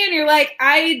somebody and you're like,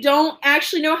 I don't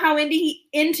actually know how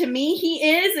into me he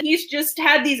is, and he's just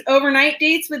had these overnight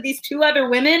dates with these two other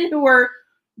women who are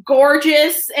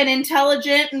gorgeous and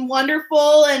intelligent and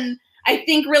wonderful and I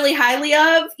think really highly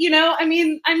of, I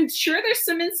mean, I'm sure there's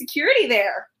some insecurity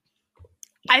there.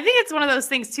 I think it's one of those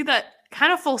things too that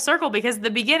kind of full circle, because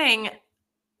the beginning,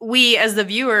 we as the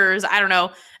viewers, I don't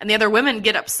know, and the other women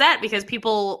get upset because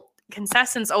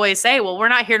contestants always say, well, we're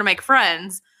not here to make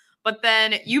friends. But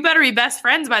then you better be best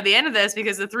friends by the end of this,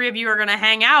 because the three of you are going to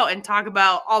hang out and talk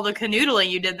about all the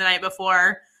canoodling you did the night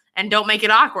before, and don't make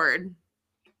it awkward.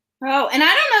 Oh, and I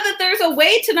don't know that there's a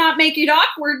way to not make it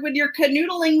awkward when you're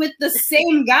canoodling with the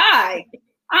same guy.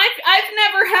 I've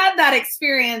never had that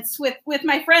experience with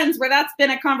my friends where that's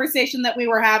been a conversation that we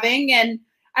were having, and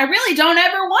I really don't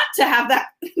ever want to have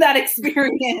that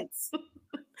experience.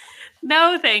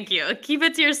 No, thank you. Keep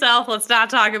it to yourself. Let's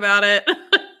not talk about it.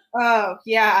 Oh,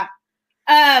 yeah.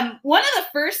 One of the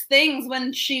first things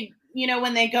when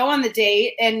when they go on the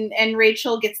date and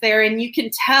Rachel gets there, and you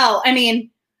can tell, I mean,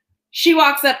 she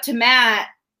walks up to Matt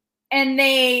and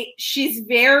she's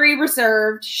very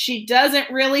reserved. She doesn't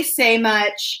really say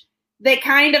much. They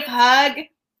kind of hug.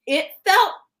 It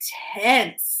felt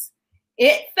tense.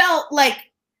 It felt like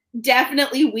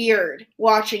definitely weird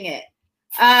watching it.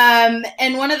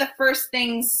 And one of the first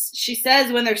things she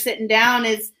says when they're sitting down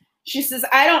is, she says,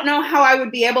 I don't know how I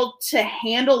would be able to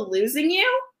handle losing you.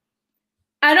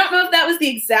 I don't know if that was the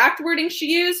exact wording she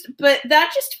used, but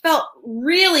that just felt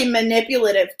really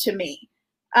manipulative to me.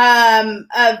 I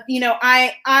don't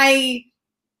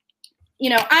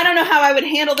know how I would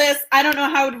handle this. I don't know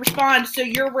how I would respond. So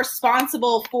you're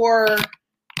responsible for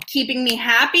keeping me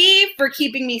happy, for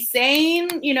keeping me sane.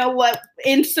 What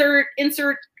insert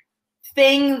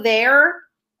thing there.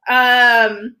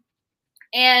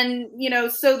 And,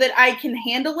 so that I can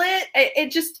handle it.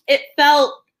 It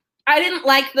felt, I didn't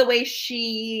like the way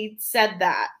she said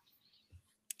that.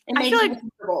 I feel like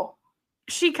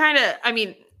she kind of, I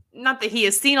mean, not that he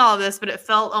has seen all of this, but it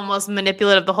felt almost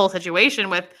manipulative, the whole situation,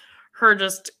 with her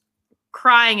just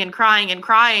crying and crying and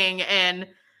crying and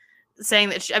saying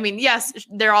that yes,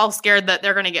 they're all scared that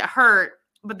they're going to get hurt,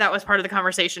 but that was part of the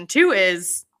conversation too,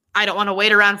 is I don't want to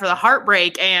wait around for the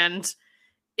heartbreak, and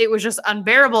it was just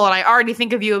unbearable, and I already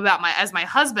think of you as my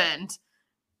husband.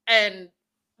 And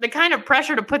the kind of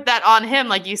pressure to put that on him,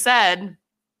 like you said,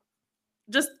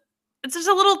 it's just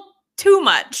a little too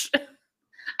much.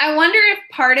 I wonder if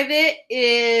part of it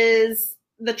is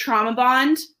the trauma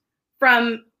bond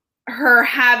from her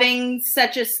having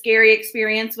such a scary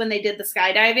experience when they did the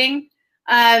skydiving.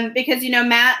 Because,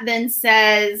 Matt then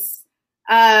says,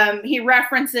 he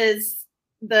references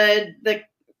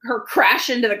her crash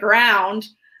into the ground.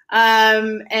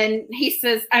 And he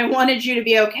says, I wanted you to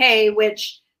be okay,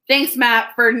 which, thanks,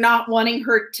 Matt, for not wanting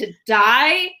her to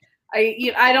die.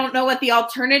 I don't know what the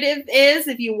alternative is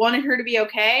if you wanted her to be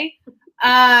okay.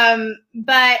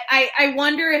 But I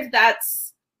wonder if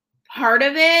that's part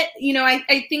of it. You know,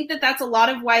 I think that that's a lot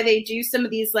of why they do some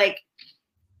of these like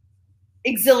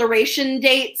exhilaration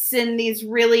dates and these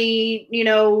really, you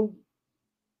know,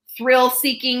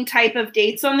 thrill-seeking type of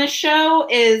dates on this show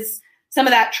is some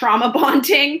of that trauma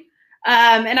bonding.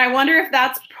 And I wonder if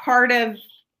that's part of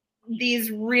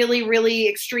these really, really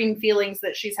extreme feelings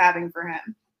that she's having for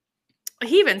him.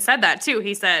 He even said that too.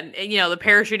 He said, you know, the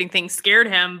parachuting thing scared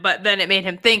him, but then it made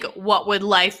him think, what would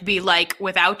life be like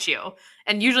without you?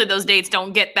 And usually those dates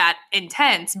don't get that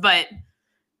intense, but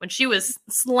when she was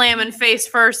slamming face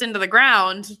first into the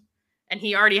ground and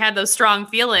he already had those strong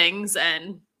feelings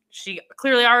and she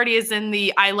clearly already is in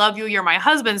the I love you, you're my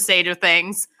husband stage of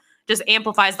things, just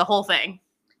amplifies the whole thing.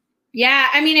 Yeah,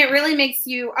 I mean, it really makes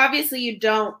you, obviously you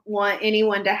don't want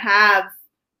anyone to have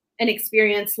an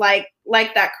experience like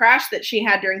that crash that she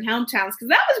had during Hometowns, because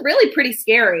that was really pretty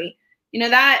scary. You know,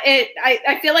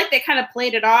 I feel like they kind of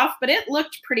played it off, but it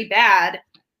looked pretty bad.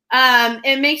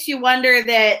 It makes you wonder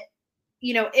that,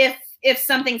 you know, if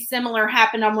something similar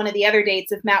happened on one of the other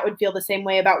dates, if Matt would feel the same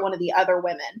way about one of the other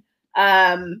women.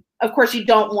 Of course, you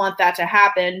don't want that to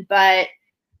happen, but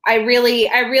I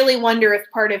really wonder if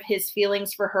part of his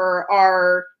feelings for her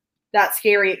are that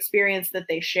scary experience that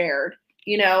they shared,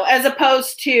 you know, as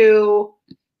opposed to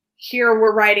here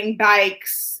we're riding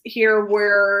bikes, here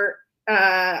we're,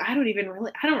 I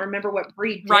don't remember what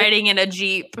breed. Riding in a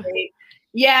Jeep.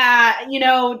 Yeah. You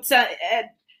know,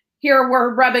 here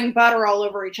we're rubbing butter all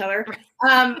over each other.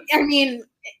 I mean,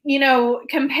 you know,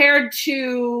 compared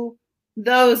to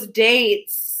those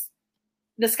dates,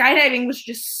 the skydiving was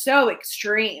just so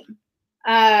extreme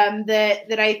that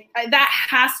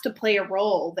has to play a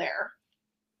role there.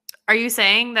 Are you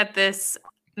saying that this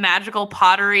magical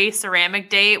pottery ceramic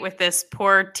date with this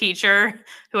poor teacher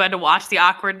who had to watch the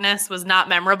awkwardness was not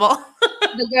memorable?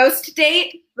 The ghost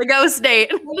date? The ghost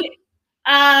date.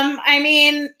 I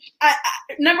mean,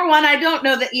 number one, I don't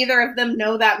know that either of them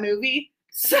know that movie,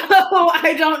 so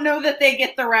I don't know that they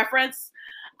get the reference.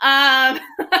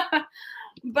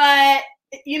 But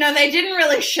you know, they didn't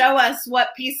really show us what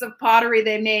piece of pottery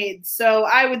they made, so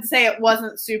I would say it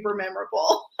wasn't super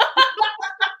memorable.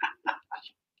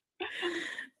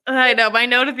 I know. My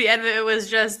note at the end of it was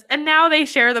just, and now they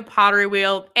share the pottery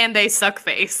wheel and they suck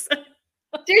face.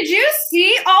 Did you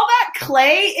see all that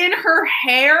clay in her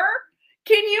hair?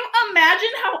 Can you imagine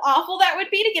how awful that would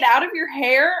be to get out of your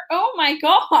hair? Oh my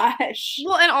gosh.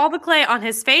 Well, and all the clay on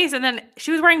his face, and then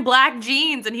she was wearing black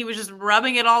jeans and he was just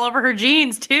rubbing it all over her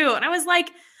jeans too. And I was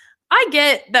like, I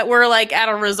get that we're like at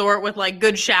a resort with like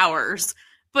good showers,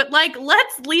 but like,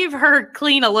 let's leave her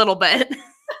clean a little bit.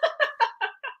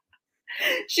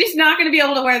 She's not going to be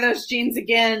able to wear those jeans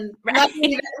again. Right.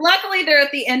 Luckily, they're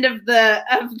at the end of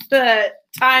the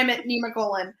time at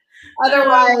Nemacolin.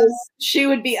 Otherwise, she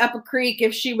would be up a creek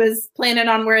if she was planning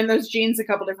on wearing those jeans a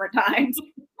couple different times.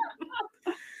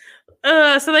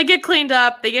 So they get cleaned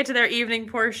up. They get to their evening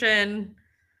portion.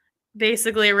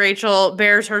 Basically, Rachel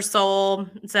bares her soul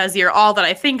and says, "You're all that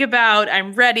I think about.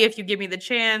 I'm ready if you give me the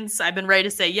chance. I've been ready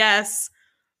to say yes."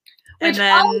 Which all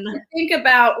I could think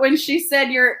about when she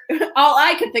said all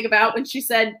I could think about when she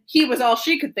said he was all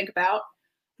she could think about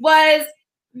was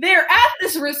they're at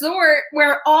this resort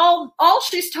where all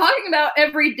she's talking about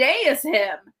every day is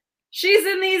him. She's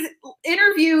in these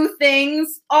interview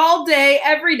things all day,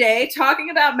 every day, talking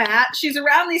about Matt. She's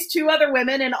around these two other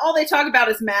women and all they talk about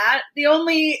is Matt. The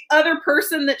only other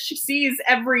person that she sees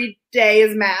every day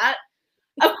is Matt.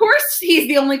 Of course, he's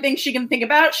the only thing she can think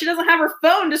about. She doesn't have her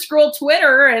phone to scroll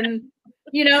Twitter and,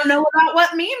 you know about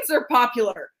what memes are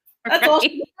popular. That's all she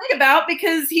can think about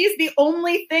because he's the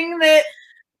only thing that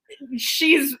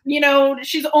she's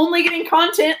only getting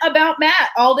content about Matt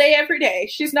all day, every day.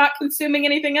 She's not consuming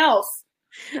anything else.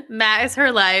 Matt is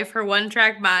her life, her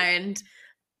one-track mind.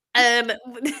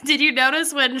 Did you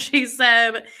notice when she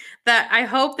said that I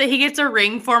hope that he gets a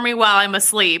ring for me while I'm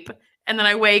asleep and then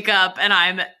I wake up and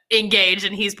I'm engaged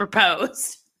and he's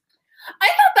proposed? I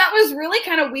thought that was really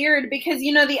kind of weird because,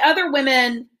 you know, the other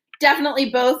women definitely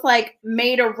both like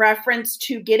made a reference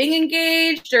to getting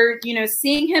engaged or, you know,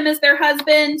 seeing him as their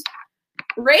husband.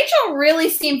 Rachel really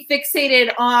seemed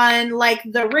fixated on like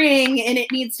the ring and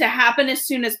it needs to happen as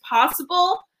soon as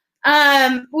possible,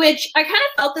 which I kind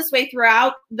of felt this way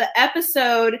throughout the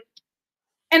episode.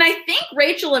 And I think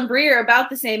Rachel and Brie are about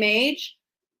the same age.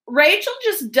 Rachel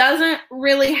just doesn't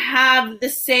really have the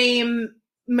same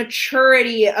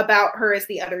maturity about her as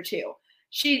the other two.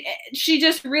 She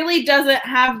just really doesn't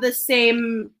have the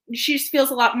same, she just feels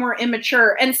a lot more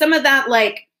immature. And some of that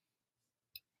like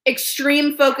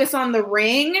extreme focus on the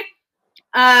ring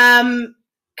kind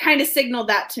of signaled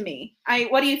that to me.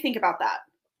 What do you think about that?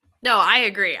 No, I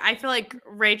agree. I feel like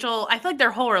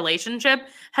their whole relationship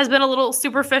has been a little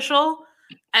superficial.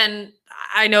 And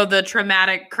I know the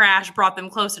traumatic crash brought them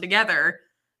closer together,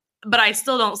 but I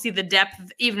still don't see the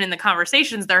depth even in the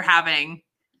conversations they're having.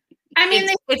 I mean,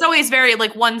 it's always very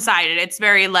like one-sided. It's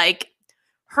very like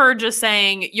her just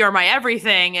saying, "You're my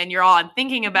everything," and you're all I'm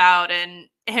thinking about, and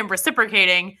him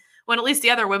reciprocating, when at least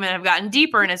the other women have gotten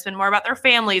deeper and it's been more about their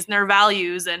families and their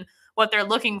values and what they're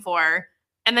looking for.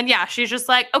 And then, yeah, she's just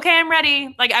like, okay, I'm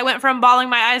ready. Like, I went from bawling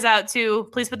my eyes out to,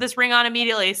 please put this ring on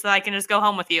immediately so that I can just go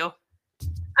home with you.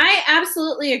 I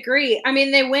absolutely agree. I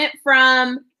mean, they went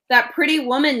from that Pretty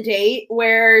Woman date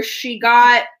where she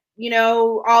got,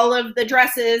 all of the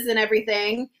dresses and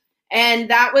everything. And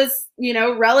that was,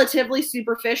 relatively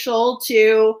superficial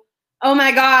to, oh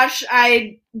my gosh,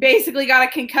 I basically got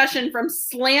a concussion from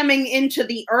slamming into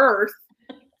the earth,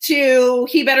 to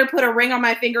he better put a ring on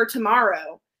my finger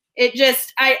tomorrow. It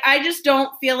just, I just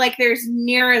don't feel like there's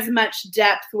near as much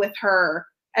depth with her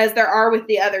as there are with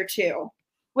the other two,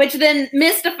 which then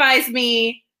mystifies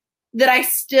me that I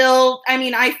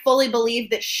fully believe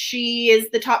that she is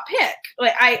the top pick.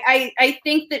 Like, I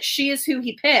think that she is who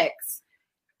he picks.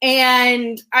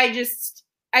 And I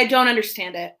don't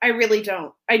understand it. I really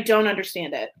don't. I don't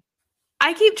understand it.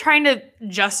 I keep trying to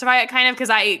justify it kind of because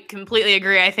I completely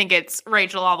agree. I think it's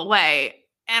Rachel all the way.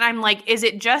 And I'm like, is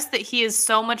it just that he is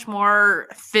so much more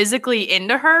physically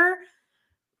into her?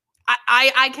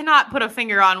 I cannot put a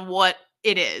finger on what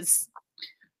it is.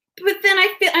 But then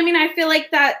I feel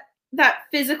like that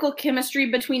physical chemistry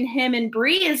between him and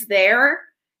Brie is there.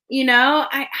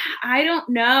 I don't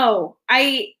know.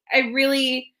 I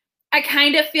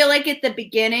kind of feel like at the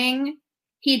beginning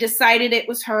he decided it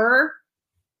was her.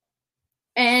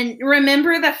 And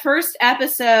remember the first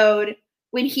episode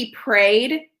when he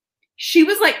prayed, she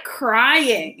was like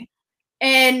crying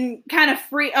and kind of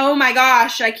free. Oh my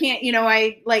gosh, I can't,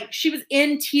 she was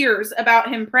in tears about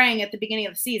him praying at the beginning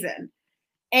of the season.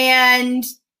 And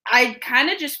I kind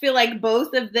of just feel like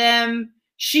both of them,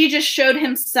 she just showed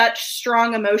him such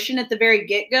strong emotion at the very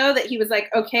get-go that he was like,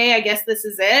 okay, I guess this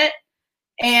is it.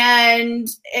 And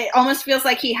it almost feels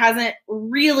like he hasn't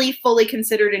really fully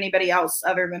considered anybody else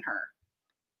other than her.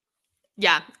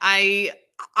 Yeah, I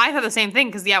thought the same thing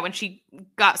because, when she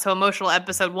got so emotional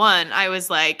episode 1, I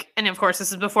was like, and of course,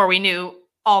 this is before we knew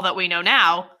all that we know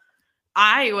now,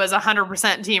 I was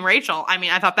 100% team Rachel. I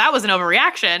mean, I thought that was an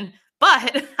overreaction,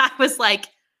 but I was like,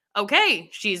 okay,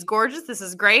 she's gorgeous. This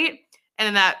is great. And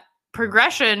then that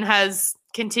progression has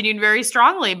continued very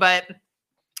strongly, but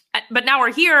now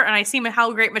we're here and I see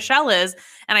how great Michelle is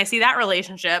and I see that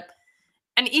relationship.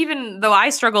 And even though I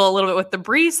struggle a little bit with the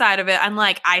Brie side of it, I'm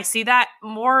like, I see that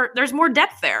there's more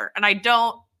depth there. And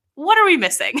what are we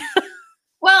missing?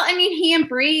 Well, I mean, he and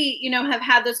Brie, have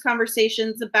had those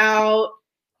conversations about,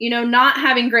 not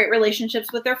having great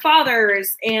relationships with their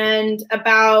fathers, and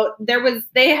about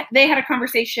they had a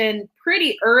conversation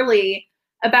pretty early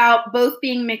about both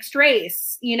being mixed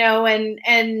race,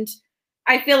 and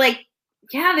I feel like,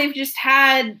 they've just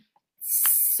had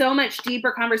so much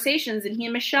deeper conversations, and he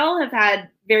and Michelle have had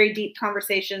very deep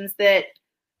conversations that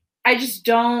I just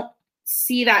don't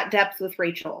see that depth with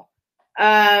Rachel.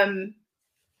 Do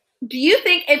you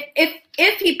think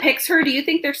if he picks her, do you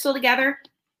think they're still together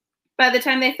by the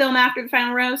time they film after the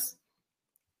final rose?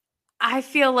 I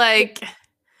feel like,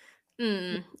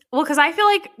 because I feel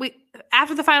like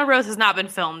after the final rose has not been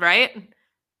filmed, right? Because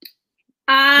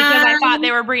I thought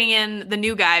they were bringing in the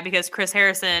new guy because Chris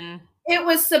Harrison. It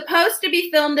was supposed to be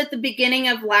filmed at the beginning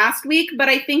of last week, but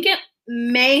I think it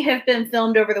may have been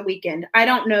filmed over the weekend. I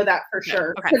don't know that for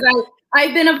sure because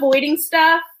I've been avoiding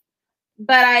stuff,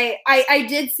 but I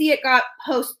did see it got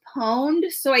postponed,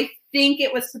 so I think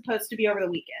it was supposed to be over the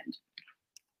weekend.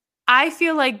 I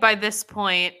feel like by this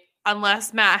point,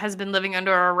 unless Matt has been living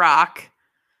under a rock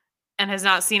and has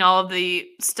not seen all of the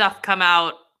stuff come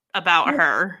out about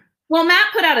her. Well,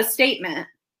 Matt put out a statement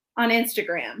on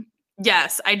Instagram.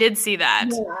 Yes, I did see that.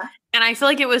 Yeah. And I feel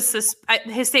like his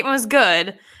statement was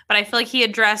good, but I feel like he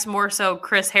addressed more so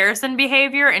Chris Harrison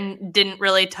behavior and didn't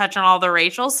really touch on all the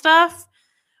Rachel stuff,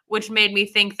 which made me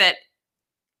think that,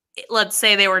 let's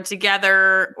say they were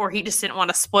together, or he just didn't want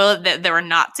to spoil it that they were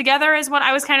not together, is what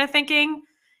I was kind of thinking.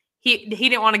 He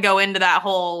didn't want to go into that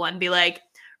hole and be like,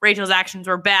 Rachel's actions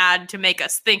were bad to make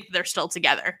us think they're still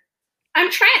together. I'm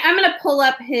going to pull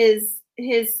up his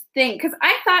thing because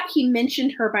I thought he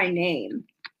mentioned her by name.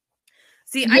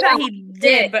 See, I thought he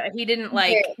did, but he didn't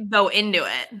go into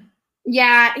it.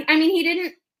 Yeah, I mean, he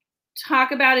didn't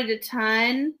talk about it a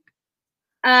ton,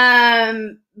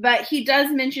 but he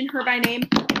does mention her by name.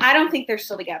 I don't think they're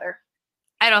still together.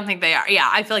 I don't think they are. Yeah,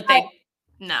 I feel like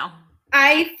no.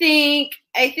 I think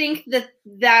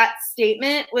that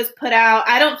statement was put out.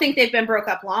 I don't think they've been broke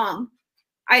up long.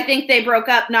 I think they broke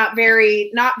up not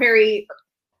very much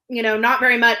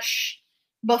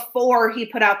before he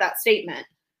put out that statement.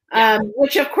 Yeah.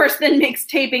 Which of course then makes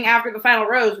taping after the final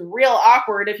rose real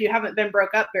awkward if you haven't been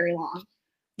broke up very long.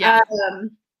 Yeah.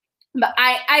 But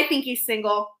I think he's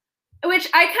single, which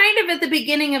I kind of at the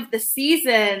beginning of the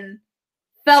season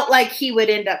felt like he would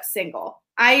end up single.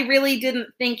 I really didn't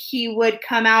think he would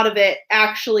come out of it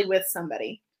actually with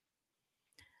somebody.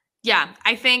 Yeah,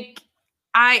 I think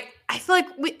I feel like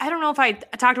I don't know if I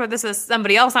talked about this with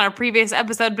somebody else on a previous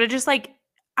episode, but just like,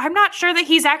 I'm not sure that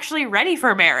he's actually ready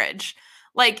for marriage.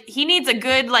 Like, he needs a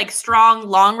good, like, strong,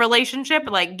 long relationship,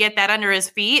 like, get that under his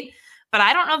feet. But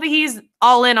I don't know that he's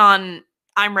all in on,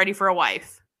 I'm ready for a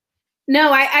wife.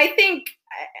 No, I think,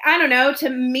 I don't know. To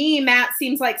me, Matt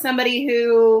seems like somebody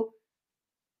who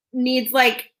needs,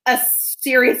 like, a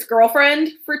serious girlfriend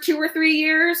for 2 or 3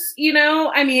 years, you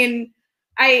know? I mean,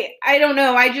 I don't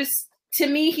know. To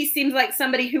me, he seems like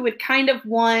somebody who would kind of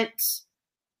want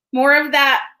more of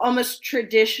that almost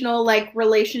traditional, like,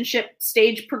 relationship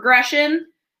stage progression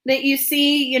that you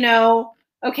see, you know,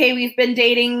 okay, we've been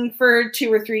dating for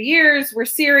 2 or 3 years. We're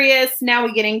serious. Now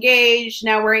we get engaged.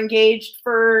 Now we're engaged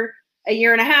for a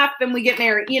year and a half and we get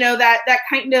married. You know, that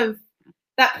kind of,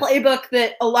 that playbook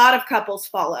that a lot of couples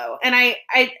follow. And I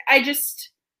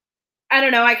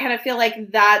don't know. I kind of feel like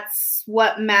that's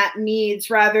what Matt needs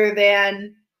rather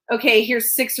than, okay,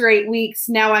 here's 6 or 8 weeks.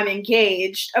 Now I'm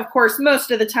engaged. Of course,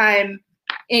 most of the time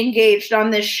engaged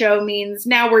on this show means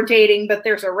now we're dating, but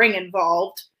there's a ring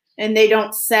involved and they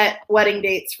don't set wedding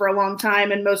dates for a long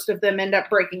time. And most of them end up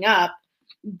breaking up.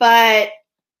 But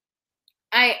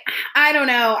I don't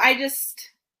know. I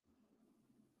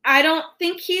don't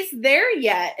think he's there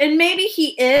yet. And maybe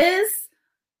he is,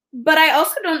 but I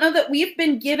also don't know that we've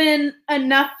been given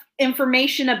enough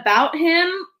information about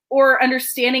him or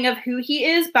understanding of who he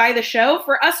is by the show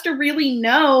for us to really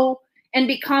know and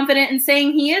be confident in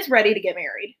saying he is ready to get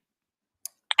married.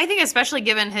 I think especially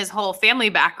given his whole family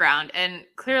background and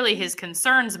clearly his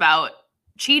concerns about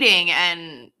cheating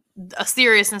and a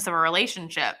seriousness of a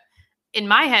relationship. In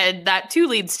my head, that too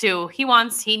leads to he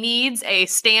needs a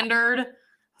standard,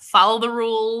 follow the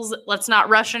rules, let's not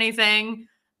rush anything,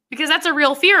 because that's a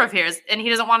real fear of his and he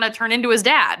doesn't want to turn into his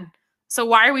dad. So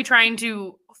why are we trying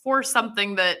to force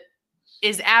something that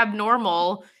is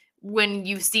abnormal when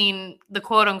you've seen the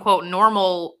quote unquote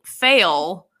normal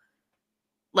fail?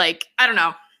 Like, I don't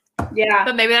know. Yeah.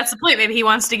 But maybe that's the point. Maybe he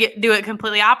wants to do it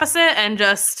completely opposite and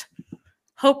just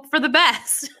hope for the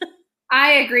best.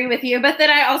 I agree with you, but then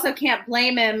I also can't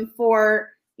blame him for,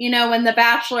 you know, when The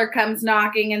Bachelor comes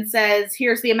knocking and says,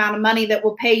 here's the amount of money that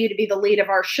we'll pay you to be the lead of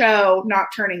our show, not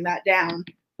turning that down,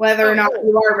 whether or not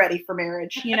you are ready for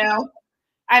marriage, you know?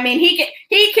 I mean, he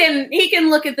can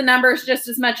look at the numbers just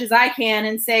as much as I can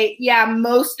and say, yeah,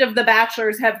 most of the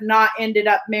Bachelors have not ended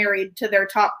up married to their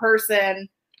top person.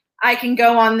 I can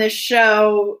go on this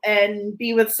show and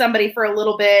be with somebody for a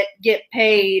little bit, get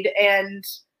paid, and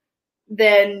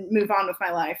then move on with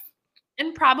my life.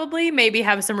 And probably maybe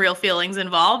have some real feelings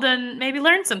involved and maybe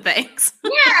learn some things.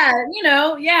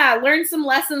 Learn some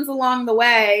lessons along the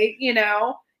way, you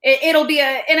know. It'll be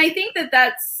and I think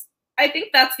that's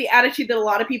the attitude that a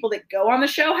lot of people that go on the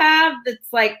show have.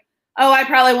 That's like, oh, I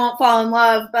probably won't fall in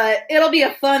love, but it'll be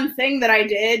a fun thing that I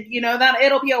did, you know, that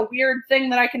it'll be a weird thing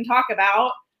that I can talk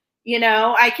about, you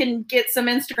know, I can get some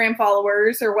Instagram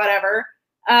followers or whatever.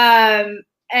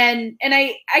 And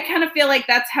I kind of feel like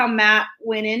that's how Matt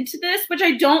went into this, which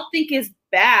I don't think is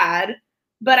bad,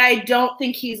 but I don't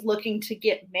think he's looking to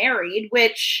get married,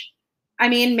 which, I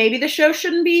mean, maybe the show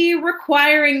shouldn't be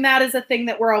requiring that as a thing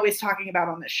that we're always talking about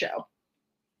on this show.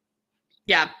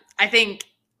 Yeah, I think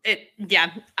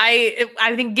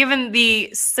I think given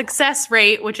the success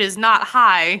rate, which is not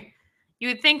high, you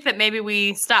would think that maybe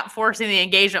we stop forcing the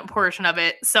engagement portion of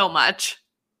it so much.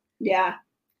 Yeah.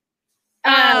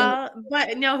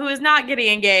 But no, who is not getting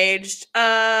engaged?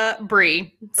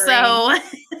 Brie. So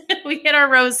we get our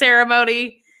rose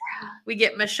ceremony. We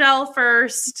get Michelle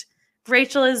first.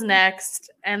 Rachel is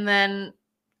next. And then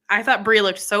I thought Brie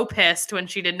looked so pissed when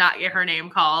she did not get her name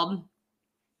called.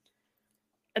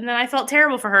 And then I felt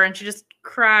terrible for her and she just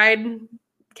cried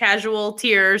casual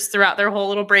tears throughout their whole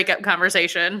little breakup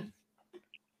conversation.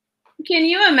 Can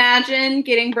you imagine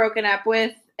getting broken up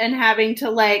with and having to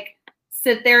like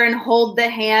sit there and hold the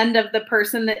hand of the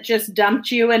person that just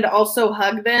dumped you and also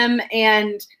hug them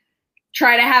and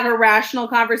try to have a rational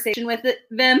conversation with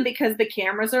them because the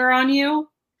cameras are on you?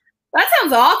 That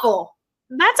sounds awful.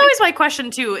 That's always my question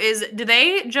too, is do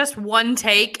they just one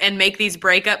take and make these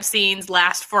breakup scenes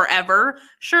last forever?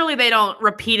 Surely they don't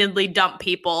repeatedly dump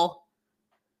people.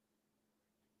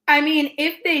 I mean,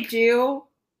 if they do,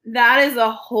 that is a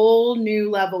whole new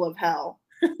level of hell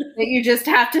that you just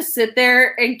have to sit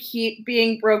there and keep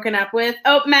being broken up with.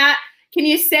 Oh, Matt, can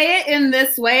you say it in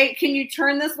this way? Can you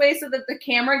turn this way so that the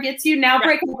camera gets you? Now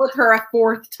break up with her a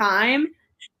fourth time?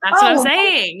 That's what I'm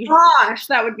saying. Gosh,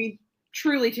 that would be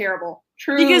truly terrible.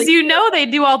 Truly because you know they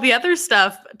do all the other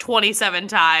stuff 27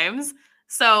 times.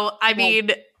 So, I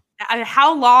mean,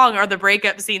 how long are the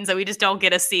breakup scenes that we just don't get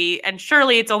to see? And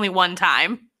surely it's only one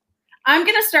time. I'm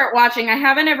going to start watching. I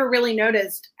haven't ever really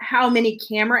noticed how many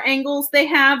camera angles they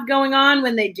have going on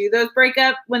when they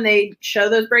show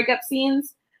those breakup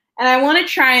scenes. And I want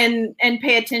to try and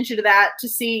pay attention to that to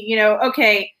see,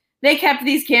 okay, they kept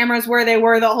these cameras where they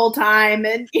were the whole time.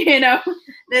 And,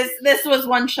 this was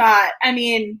one shot. I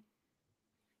mean,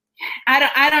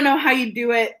 I don't know how you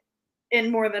do it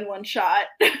in more than one shot.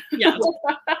 Yeah.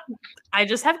 I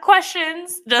just have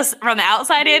questions just from the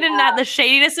outside in and not the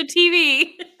shadiness of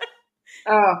TV.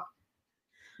 Oh,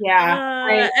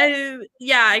 yeah.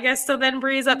 I guess so. Then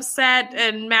Bree's upset,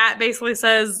 and Matt basically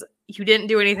says, you didn't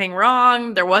do anything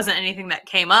wrong. There wasn't anything that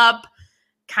came up.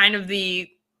 Kind of the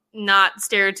not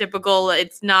stereotypical,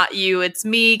 it's not you, it's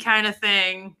me kind of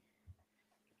thing.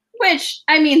 Which,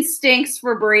 I mean, stinks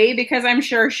for Bree because I'm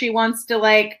sure she wants to,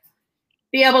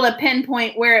 be able to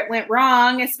pinpoint where it went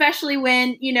wrong, especially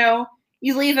when,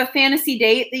 you leave a fantasy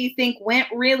date that you think went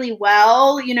really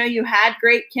well. You had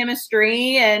great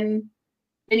chemistry and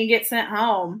then you get sent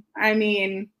home. I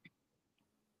mean,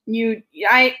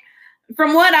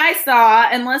 from what I saw,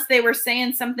 unless they were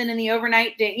saying something in the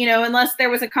overnight date, unless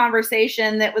there was a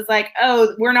conversation that was like,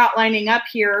 oh, we're not lining up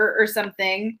here or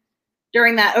something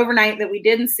during that overnight that we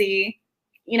didn't see,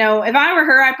 if I were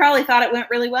her, I probably thought it went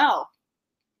really well.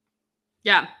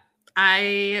 Yeah,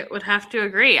 I would have to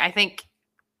agree. I think,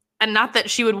 and not that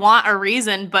she would want a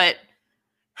reason, but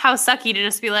how sucky to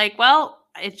just be like, well,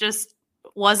 it just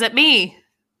wasn't me.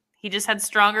 He just had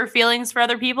stronger feelings for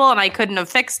other people and I couldn't have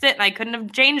fixed it and I couldn't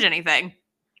have changed anything.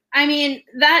 I mean,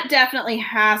 that definitely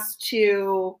has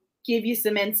to give you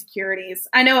some insecurities.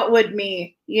 I know it would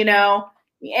me,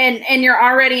 and you're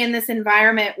already in this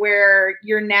environment where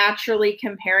you're naturally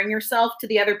comparing yourself to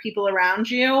the other people around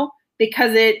you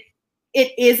because it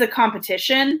is a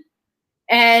competition.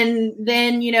 And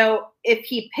then, if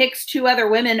he picks two other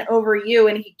women over you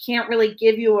and he can't really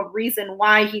give you a reason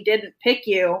why he didn't pick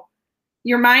you,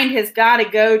 your mind has got to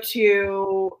go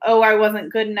to, oh, I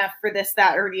wasn't good enough for this,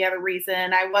 that, or the other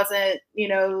reason. I wasn't,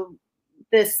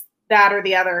 this, that, or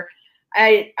the other.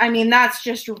 I mean, that's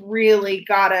just really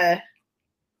gotta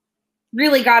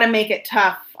make it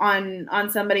tough on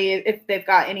somebody if they've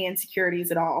got any insecurities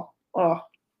at all. Oh.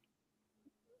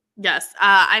 Yes.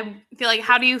 I feel like,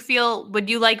 how do you feel? Would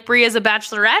you like Bree as a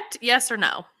bachelorette? Yes or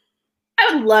no?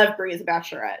 I would love Bree as a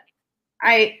bachelorette.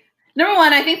 Number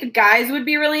one, I think the guys would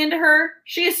be really into her.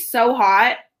 She is so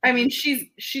hot. I mean, she's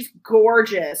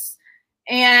gorgeous.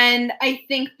 And I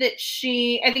think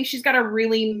she's got a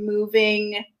really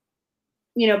moving,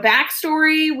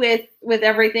 backstory with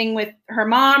everything with her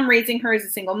mom raising her as a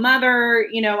single mother.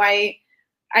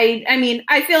 I mean,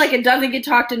 I feel like it doesn't get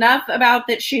talked enough about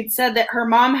that she'd said that her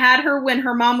mom had her when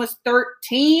her mom was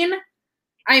 13.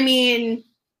 I mean,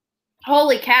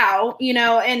 holy cow,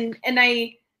 and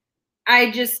I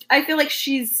feel like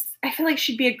she'd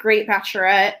be a great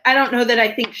bachelorette. I don't know that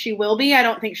I think she will be. I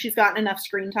don't think she's gotten enough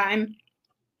screen time.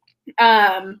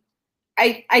 I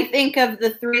think of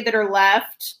the three that are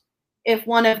left, if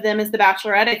one of them is the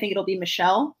bachelorette, I think it'll be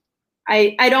Michelle.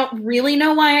 I don't really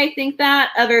know why I think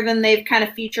that, other than they've kind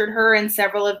of featured her in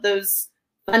several of those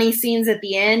funny scenes at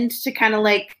the end to kind of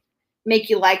make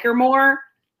you like her more.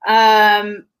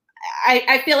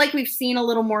 I feel like we've seen a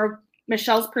little more of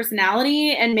Michelle's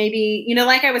personality, and maybe,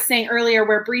 like I was saying earlier,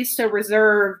 where Bree's so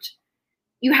reserved,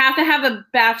 you have to have a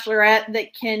bachelorette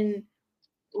that can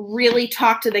really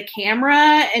talk to the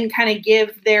camera and kind of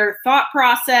give their thought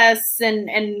process and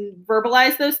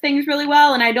verbalize those things really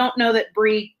well. And I don't know that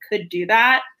Bree could do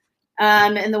that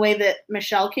in the way that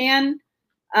Michelle can.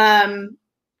 But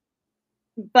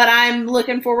I'm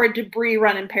looking forward to Bree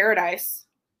running Paradise.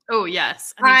 Oh,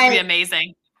 yes. I think she'd be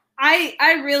amazing.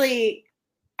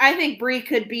 I think Bree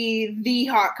could be the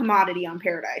hot commodity on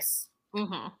Paradise.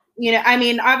 Mm-hmm. I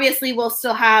mean, obviously we'll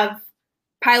still have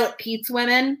Pilot Pete's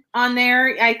women on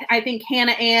there. I think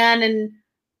Hannah Ann and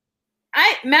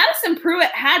Madison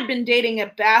Pruitt had been dating a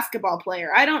basketball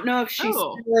player. I don't know if she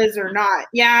still is or not.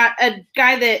 Yeah, a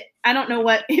guy that I don't know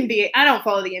what NBA. I don't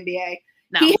follow the NBA.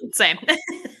 No, same.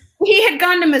 he had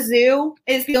gone to Mizzou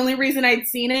is the only reason I'd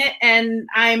seen it, and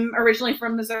I'm originally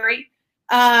from Missouri.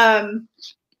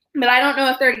 But I don't know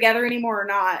if they're together anymore or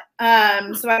not.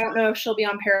 So I don't know if she'll be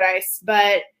on Paradise.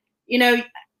 But, you know,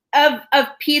 of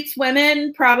Pete's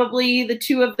women, probably the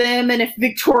two of them, and if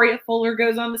Victoria Fuller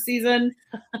goes on the season,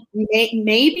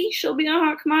 maybe she'll be on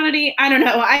Hot Commodity. I don't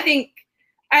know. I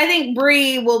think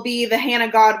Bri will be the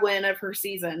Hannah Godwin of her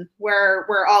season, where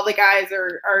all the guys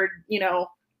are you know,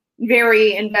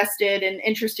 very invested and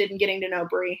interested in getting to know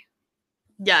Bri.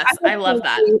 Yes, I love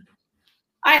that.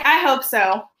 I hope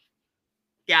so.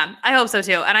 Yeah, I hope so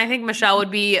too. And I think Michelle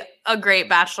would be a great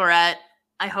bachelorette.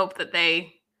 I hope that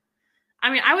I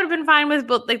would have been fine with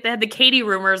both, like they had the Katie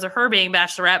rumors of her being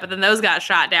bachelorette, but then those got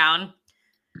shot down.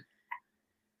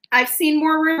 I've seen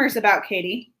more rumors about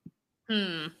Katie.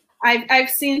 I've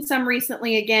seen some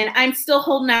recently again. I'm still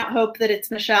holding out hope that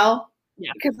it's Michelle.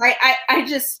 Yeah. Because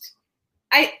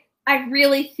I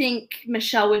really think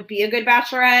Michelle would be a good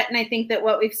bachelorette, and I think that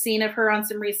what we've seen of her on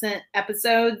some recent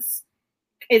episodes,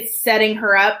 it's setting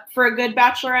her up for a good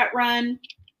bachelorette run.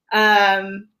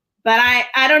 But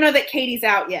I don't know that Katie's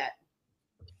out yet.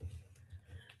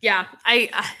 Yeah,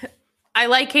 I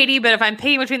like Katie, but if I'm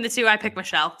picking between the two, I pick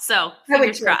Michelle. So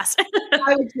fingers crossed.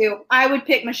 I would too. I would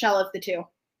pick Michelle of the two.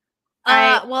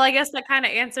 Well, I guess that kind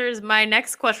of answers my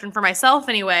next question for myself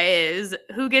anyway, is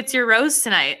who gets your rose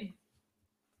tonight?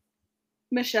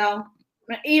 Michelle.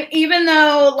 Even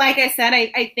though, like I said,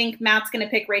 I think Matt's going to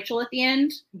pick Rachel at the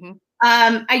end. Mm-hmm.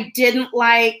 I didn't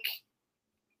like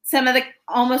some of the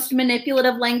almost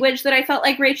manipulative language that I felt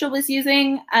like Rachel was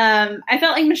using. I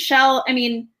felt like Michelle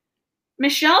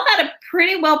had a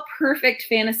pretty well perfect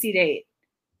fantasy date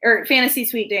or fantasy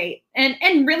suite date,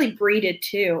 and really Bri did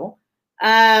too.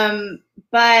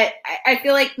 But I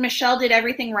feel like Michelle did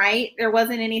everything right. There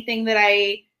wasn't anything that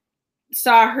I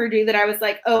saw her do that I was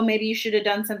like, oh, maybe you should have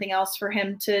done something else for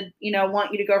him to, you know,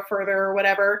 want you to go further or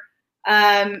whatever.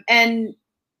 And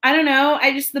I don't know.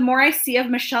 The more I see of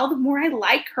Michelle, the more I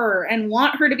like her and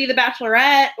want her to be the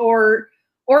Bachelorette or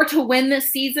to win this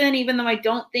season, even though I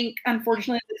don't think,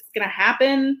 unfortunately, this is going to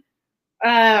happen.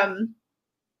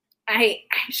 I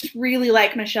just really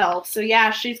like Michelle. So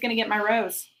yeah, she's going to get my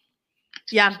rose.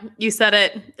 Yeah, you said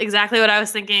it exactly what I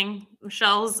was thinking.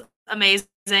 Michelle's amazing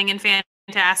and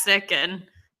fantastic. And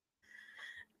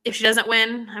if she doesn't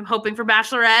win, I'm hoping for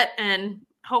Bachelorette, and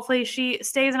hopefully she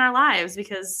stays in our lives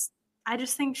because I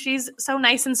just think she's so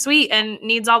nice and sweet and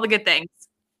needs all the good things.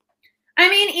 I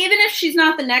mean, even if she's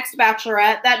not the next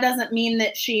Bachelorette, that doesn't mean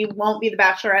that she won't be the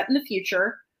Bachelorette in the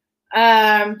future.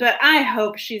 But I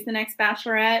hope she's the next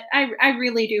Bachelorette. I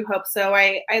really do hope so.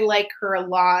 I like her a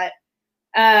lot.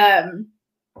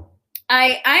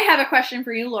 I have a question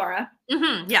for you, Laura.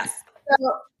 Mm-hmm, yes.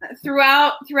 So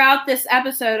throughout this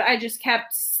episode, I just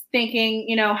kept thinking,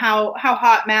 you know, how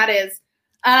hot Matt is.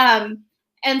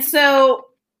 And so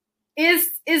is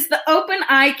the open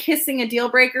eye kissing a deal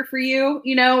breaker for you?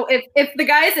 You know, if the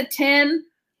guy's a 10,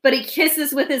 but he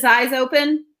kisses with his eyes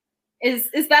open, is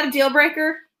that a deal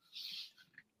breaker?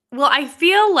 Well, I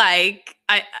feel like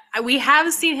we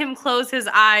have seen him close his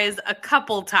eyes a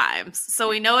couple times, so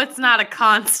we know it's not a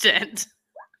constant.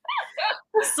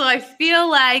 So I feel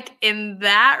like in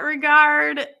that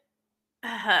regard,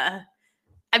 I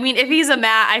mean, if he's a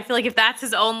Matt, I feel like if that's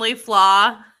his only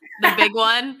flaw, the big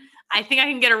one, I think I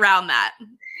can get around that.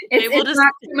 It's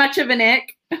not too much of an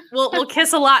ick. We'll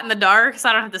kiss a lot in the dark, so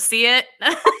I don't have to see it.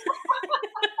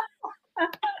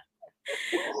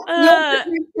 You'll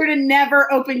make sure to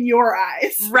never open your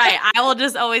eyes. Right. I will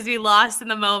just always be lost in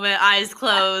the moment, eyes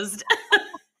closed.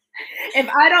 If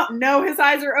I don't know his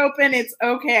eyes are open, it's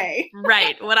okay.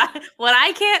 Right. What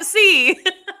I can't see.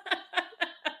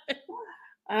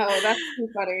 Oh, that's too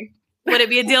funny. Would it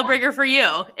be a deal breaker for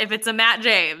you if it's a Matt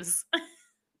James?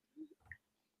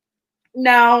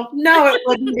 No, it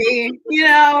wouldn't be. You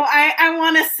know, I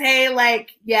want to say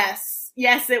like, yes,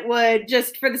 it would,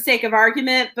 just for the sake of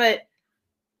argument, but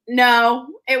no,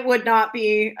 it would not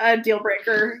be a deal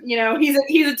breaker. You know, he's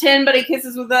a 10, but he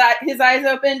kisses with his eyes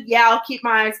open. Yeah, I'll keep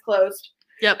my eyes closed.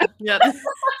 Yep.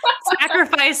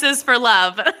 Sacrifices for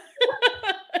love.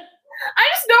 I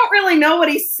just don't really know what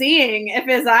he's seeing if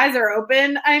his eyes are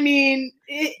open. I mean,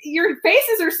 your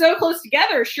faces are so close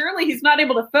together. Surely he's not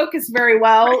able to focus very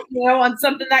well, you know, on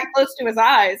something that close to his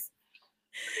eyes.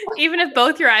 Even if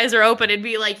both your eyes are open, it'd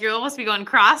be like you'll almost be going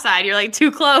cross-eyed. You're like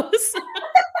too close.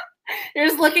 You're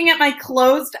just looking at my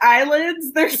closed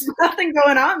eyelids. There's nothing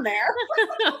going on there.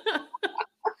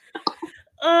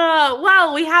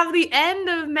 Well, we have the end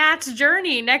of Matt's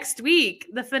journey next week,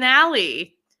 the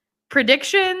finale.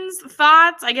 Predictions,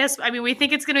 thoughts? I mean, we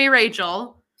think it's going to be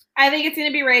Rachel. I think it's going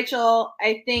to be Rachel.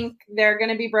 I think they're going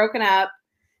to be broken up.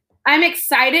 I'm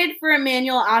excited for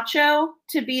Emmanuel Acho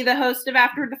to be the host of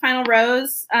After the Final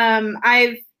Rose.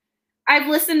 I've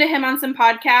listened to him on some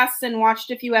podcasts and watched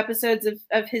a few episodes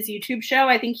of his YouTube show.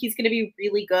 I think he's going to be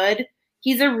really good.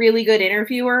 He's a really good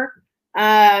interviewer.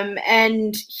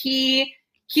 And he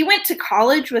went to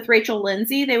college with Rachel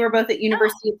Lindsay. They were both at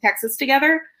University of Texas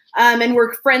together, and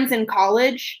were friends in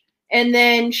college. And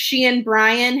then she and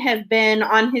Brian have been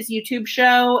on his YouTube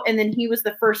show. And then he was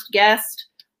the first guest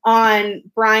on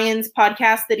Brian's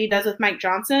podcast that he does with Mike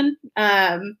Johnson,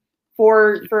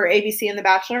 for ABC and The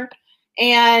Bachelor.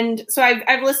 And so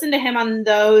I've listened to him on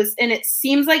those, and it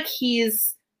seems like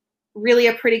he's really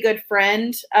a pretty good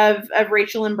friend of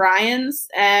Rachel and Brian's.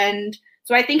 And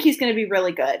so I think he's going to be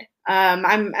really good.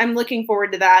 I'm looking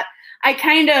forward to that.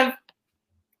 The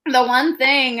one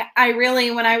thing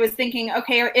when I was thinking,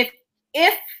 okay,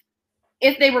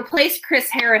 if they replace Chris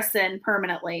Harrison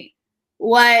permanently,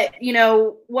 what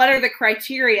are the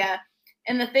criteria?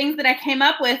 And the things that I came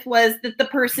up with was that the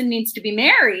person needs to be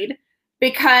married,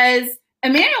 because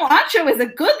Emmanuel Acho is a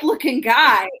good-looking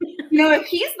guy. If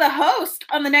he's the host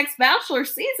on the next Bachelor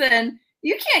season,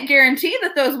 you can't guarantee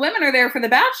that those women are there for The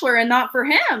Bachelor and not for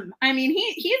him. I mean,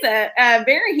 he's a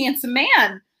very handsome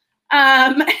man.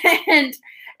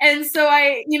 And so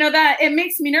that it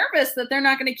makes me nervous that they're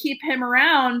not going to keep him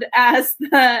around as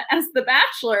the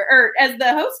Bachelor, or as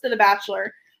the host of The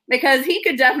Bachelor, because he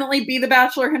could definitely be the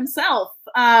Bachelor himself.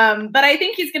 But I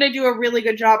think he's going to do a really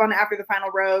good job on After the Final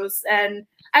Rose, and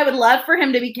I would love for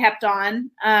him to be kept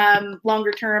on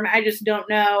longer term. I just don't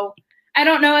know. I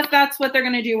don't know if that's what they're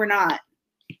going to do or not.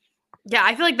 Yeah,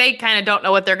 I feel like they kind of don't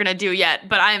know what they're going to do yet,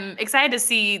 but I'm excited to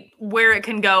see where it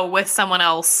can go with someone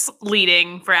else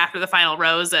leading for After the Final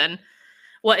Rose, and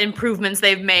what improvements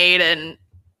they've made, and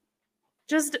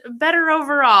just better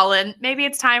overall. And maybe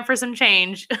it's time for some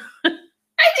change.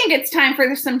 I think it's time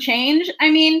for some change. I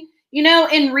mean,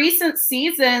 in recent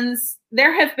seasons,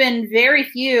 there have been very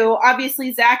few.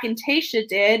 Obviously, Zach and Tayshia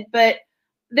did, but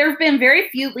there have been very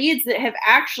few leads that have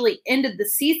actually ended the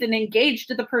season engaged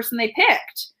to the person they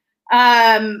picked.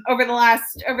 Over the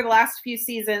last few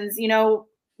seasons,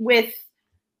 with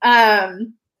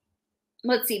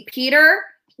let's see, Peter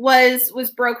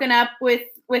was broken up with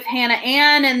Hannah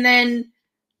Ann, and then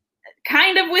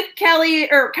kind of with Kelly,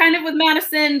 or kind of with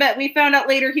Madison, but we found out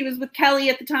later he was with Kelly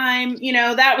at the time.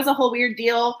 That was a whole weird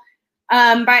deal.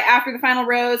 By After the Final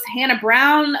Rose, Hannah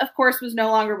Brown, of course, was no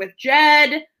longer with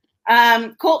Jed.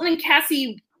 Colton and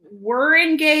Cassie were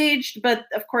engaged, but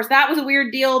of course that was a weird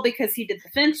deal because he did the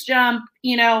fence jump,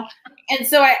 and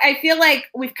so I feel like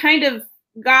we've kind of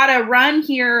got a run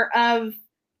here of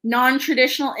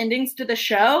non-traditional endings to the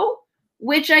show,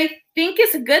 which I think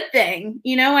is a good thing.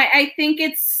 I think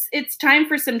it's time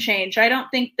for some change. I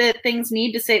don't think that things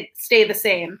need to stay the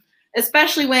same,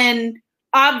 especially when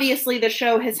obviously the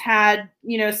show has had,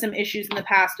 some issues in the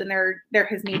past, and there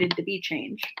has needed to be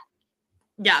change.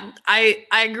 Yeah, I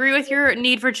agree with your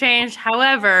need for change.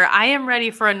 However, I am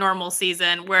ready for a normal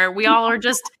season where we all are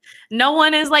just, no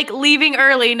one is like leaving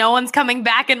early. No one's coming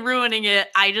back and ruining it.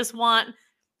 I just want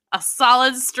a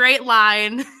solid straight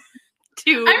line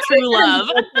to true love.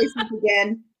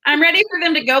 I'm ready for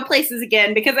them to go places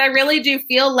again, because I really do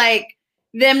feel like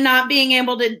them not being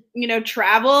able to,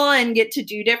 travel and get to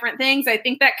do different things. I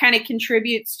think that kind of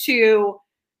contributes to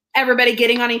everybody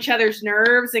getting on each other's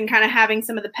nerves and kind of having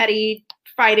some of the petty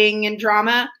fighting and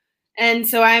drama. And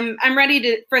so I'm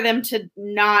ready for them to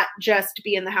not just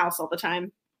be in the house all the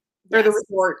time, or the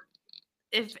resort.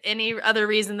 If any other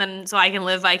reason than so I can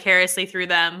live vicariously through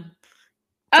them.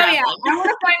 Oh yeah, I want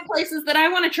to find places that I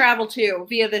want to travel to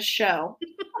via this show.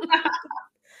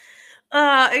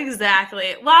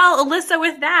 Exactly. Well, Alyssa,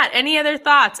 with that, any other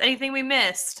thoughts? Anything we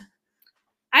missed?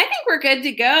 I think we're good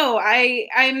to go.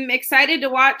 I'm excited to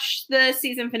watch the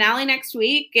season finale next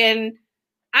week, and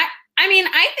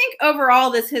I think overall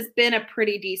this has been a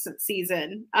pretty decent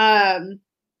season.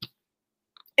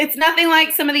 It's nothing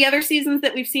like some of the other seasons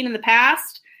that we've seen in the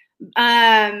past, but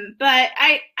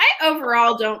I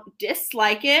overall don't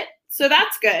dislike it, so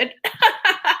that's good.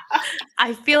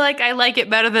 I feel like I like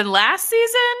it better than last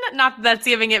season. Not that that's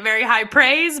giving it very high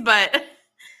praise, but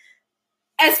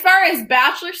as far as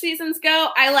Bachelor seasons go,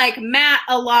 I like Matt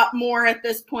a lot more at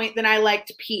this point than I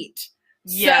liked Pete.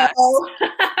 Yes. So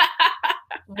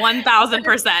 1000%.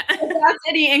 If that's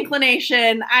any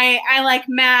inclination, I like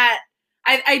Matt.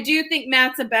 I do think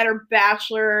Matt's a better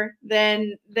Bachelor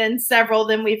than several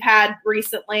than we've had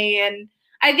recently, and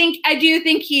I do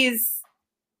think he's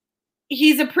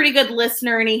a pretty good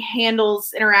listener, and he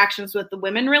handles interactions with the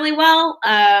women really well.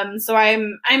 So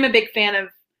I'm a big fan of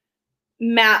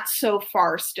Matt so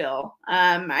far still.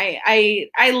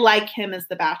 I like him as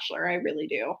the Bachelor. I really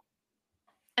do.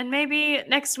 And maybe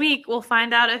next week we'll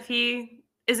find out if he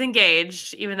is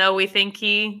engaged, even though we think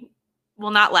he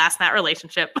will not last in that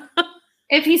relationship.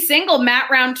 If he's single, Matt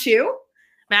round 2.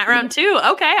 Matt round 2.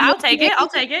 Okay, I'll take it. I'll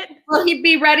take it. Will he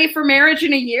be ready for marriage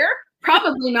in a year?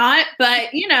 Probably not. But,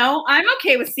 I'm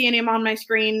okay with seeing him on my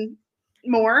screen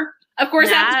more. Of course,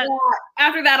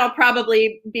 after that, I'll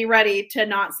probably be ready to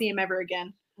not see him ever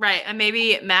again. Right. And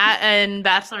maybe Matt and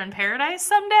Bachelor in Paradise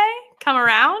someday come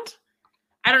around.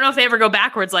 I don't know if they ever go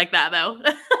backwards like that, though.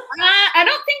 I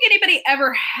don't think anybody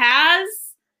ever has.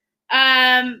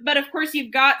 But of course,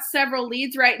 you've got several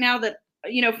leads right now that,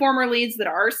 former leads that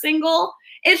are single.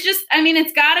 It's just,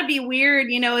 it's got to be weird,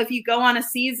 if you go on a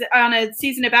season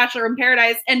of Bachelor in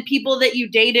Paradise and people that you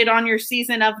dated on your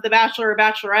season of The Bachelor or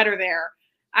Bachelorette are there.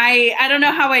 I don't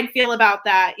know how I'd feel about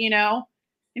that, If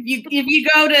you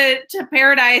go to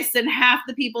Paradise and half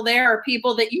the people there are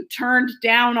people that you turned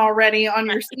down already on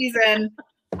your season,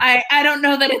 I don't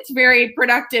know that it's very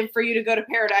productive for you to go to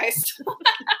Paradise.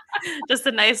 Just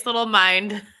a nice little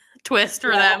mind twist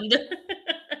for them.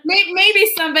 Maybe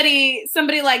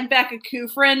somebody like Becca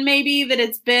Kufrin, maybe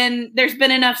there's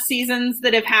been enough seasons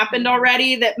that have happened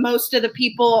already that most of the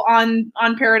people on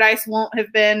Paradise won't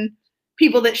have been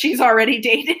people that she's already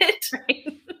dated. Right.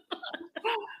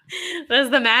 That's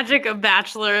the magic of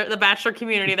the Bachelor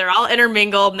community. They're all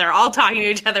intermingled and they're all talking to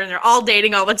each other and they're all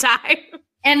dating all the time.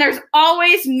 And there's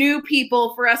always new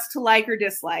people for us to like or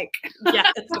dislike.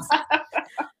 Yes.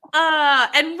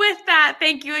 And with that,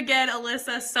 thank you again,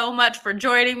 Alyssa, so much for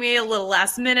joining me a little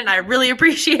last minute. I really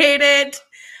appreciate it.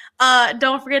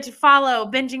 Don't forget to follow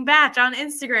Binging Batch on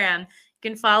Instagram. You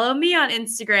can follow me on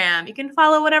Instagram. You can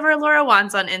follow whatever Laura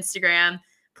wants on Instagram.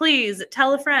 Please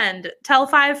tell a friend, tell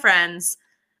 5 friends.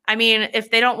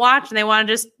 If they don't watch and they want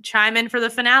to just chime in for the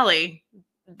finale,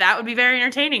 that would be very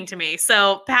entertaining to me.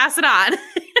 So pass it on.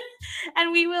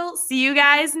 And we will see you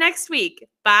guys next week.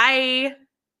 Bye.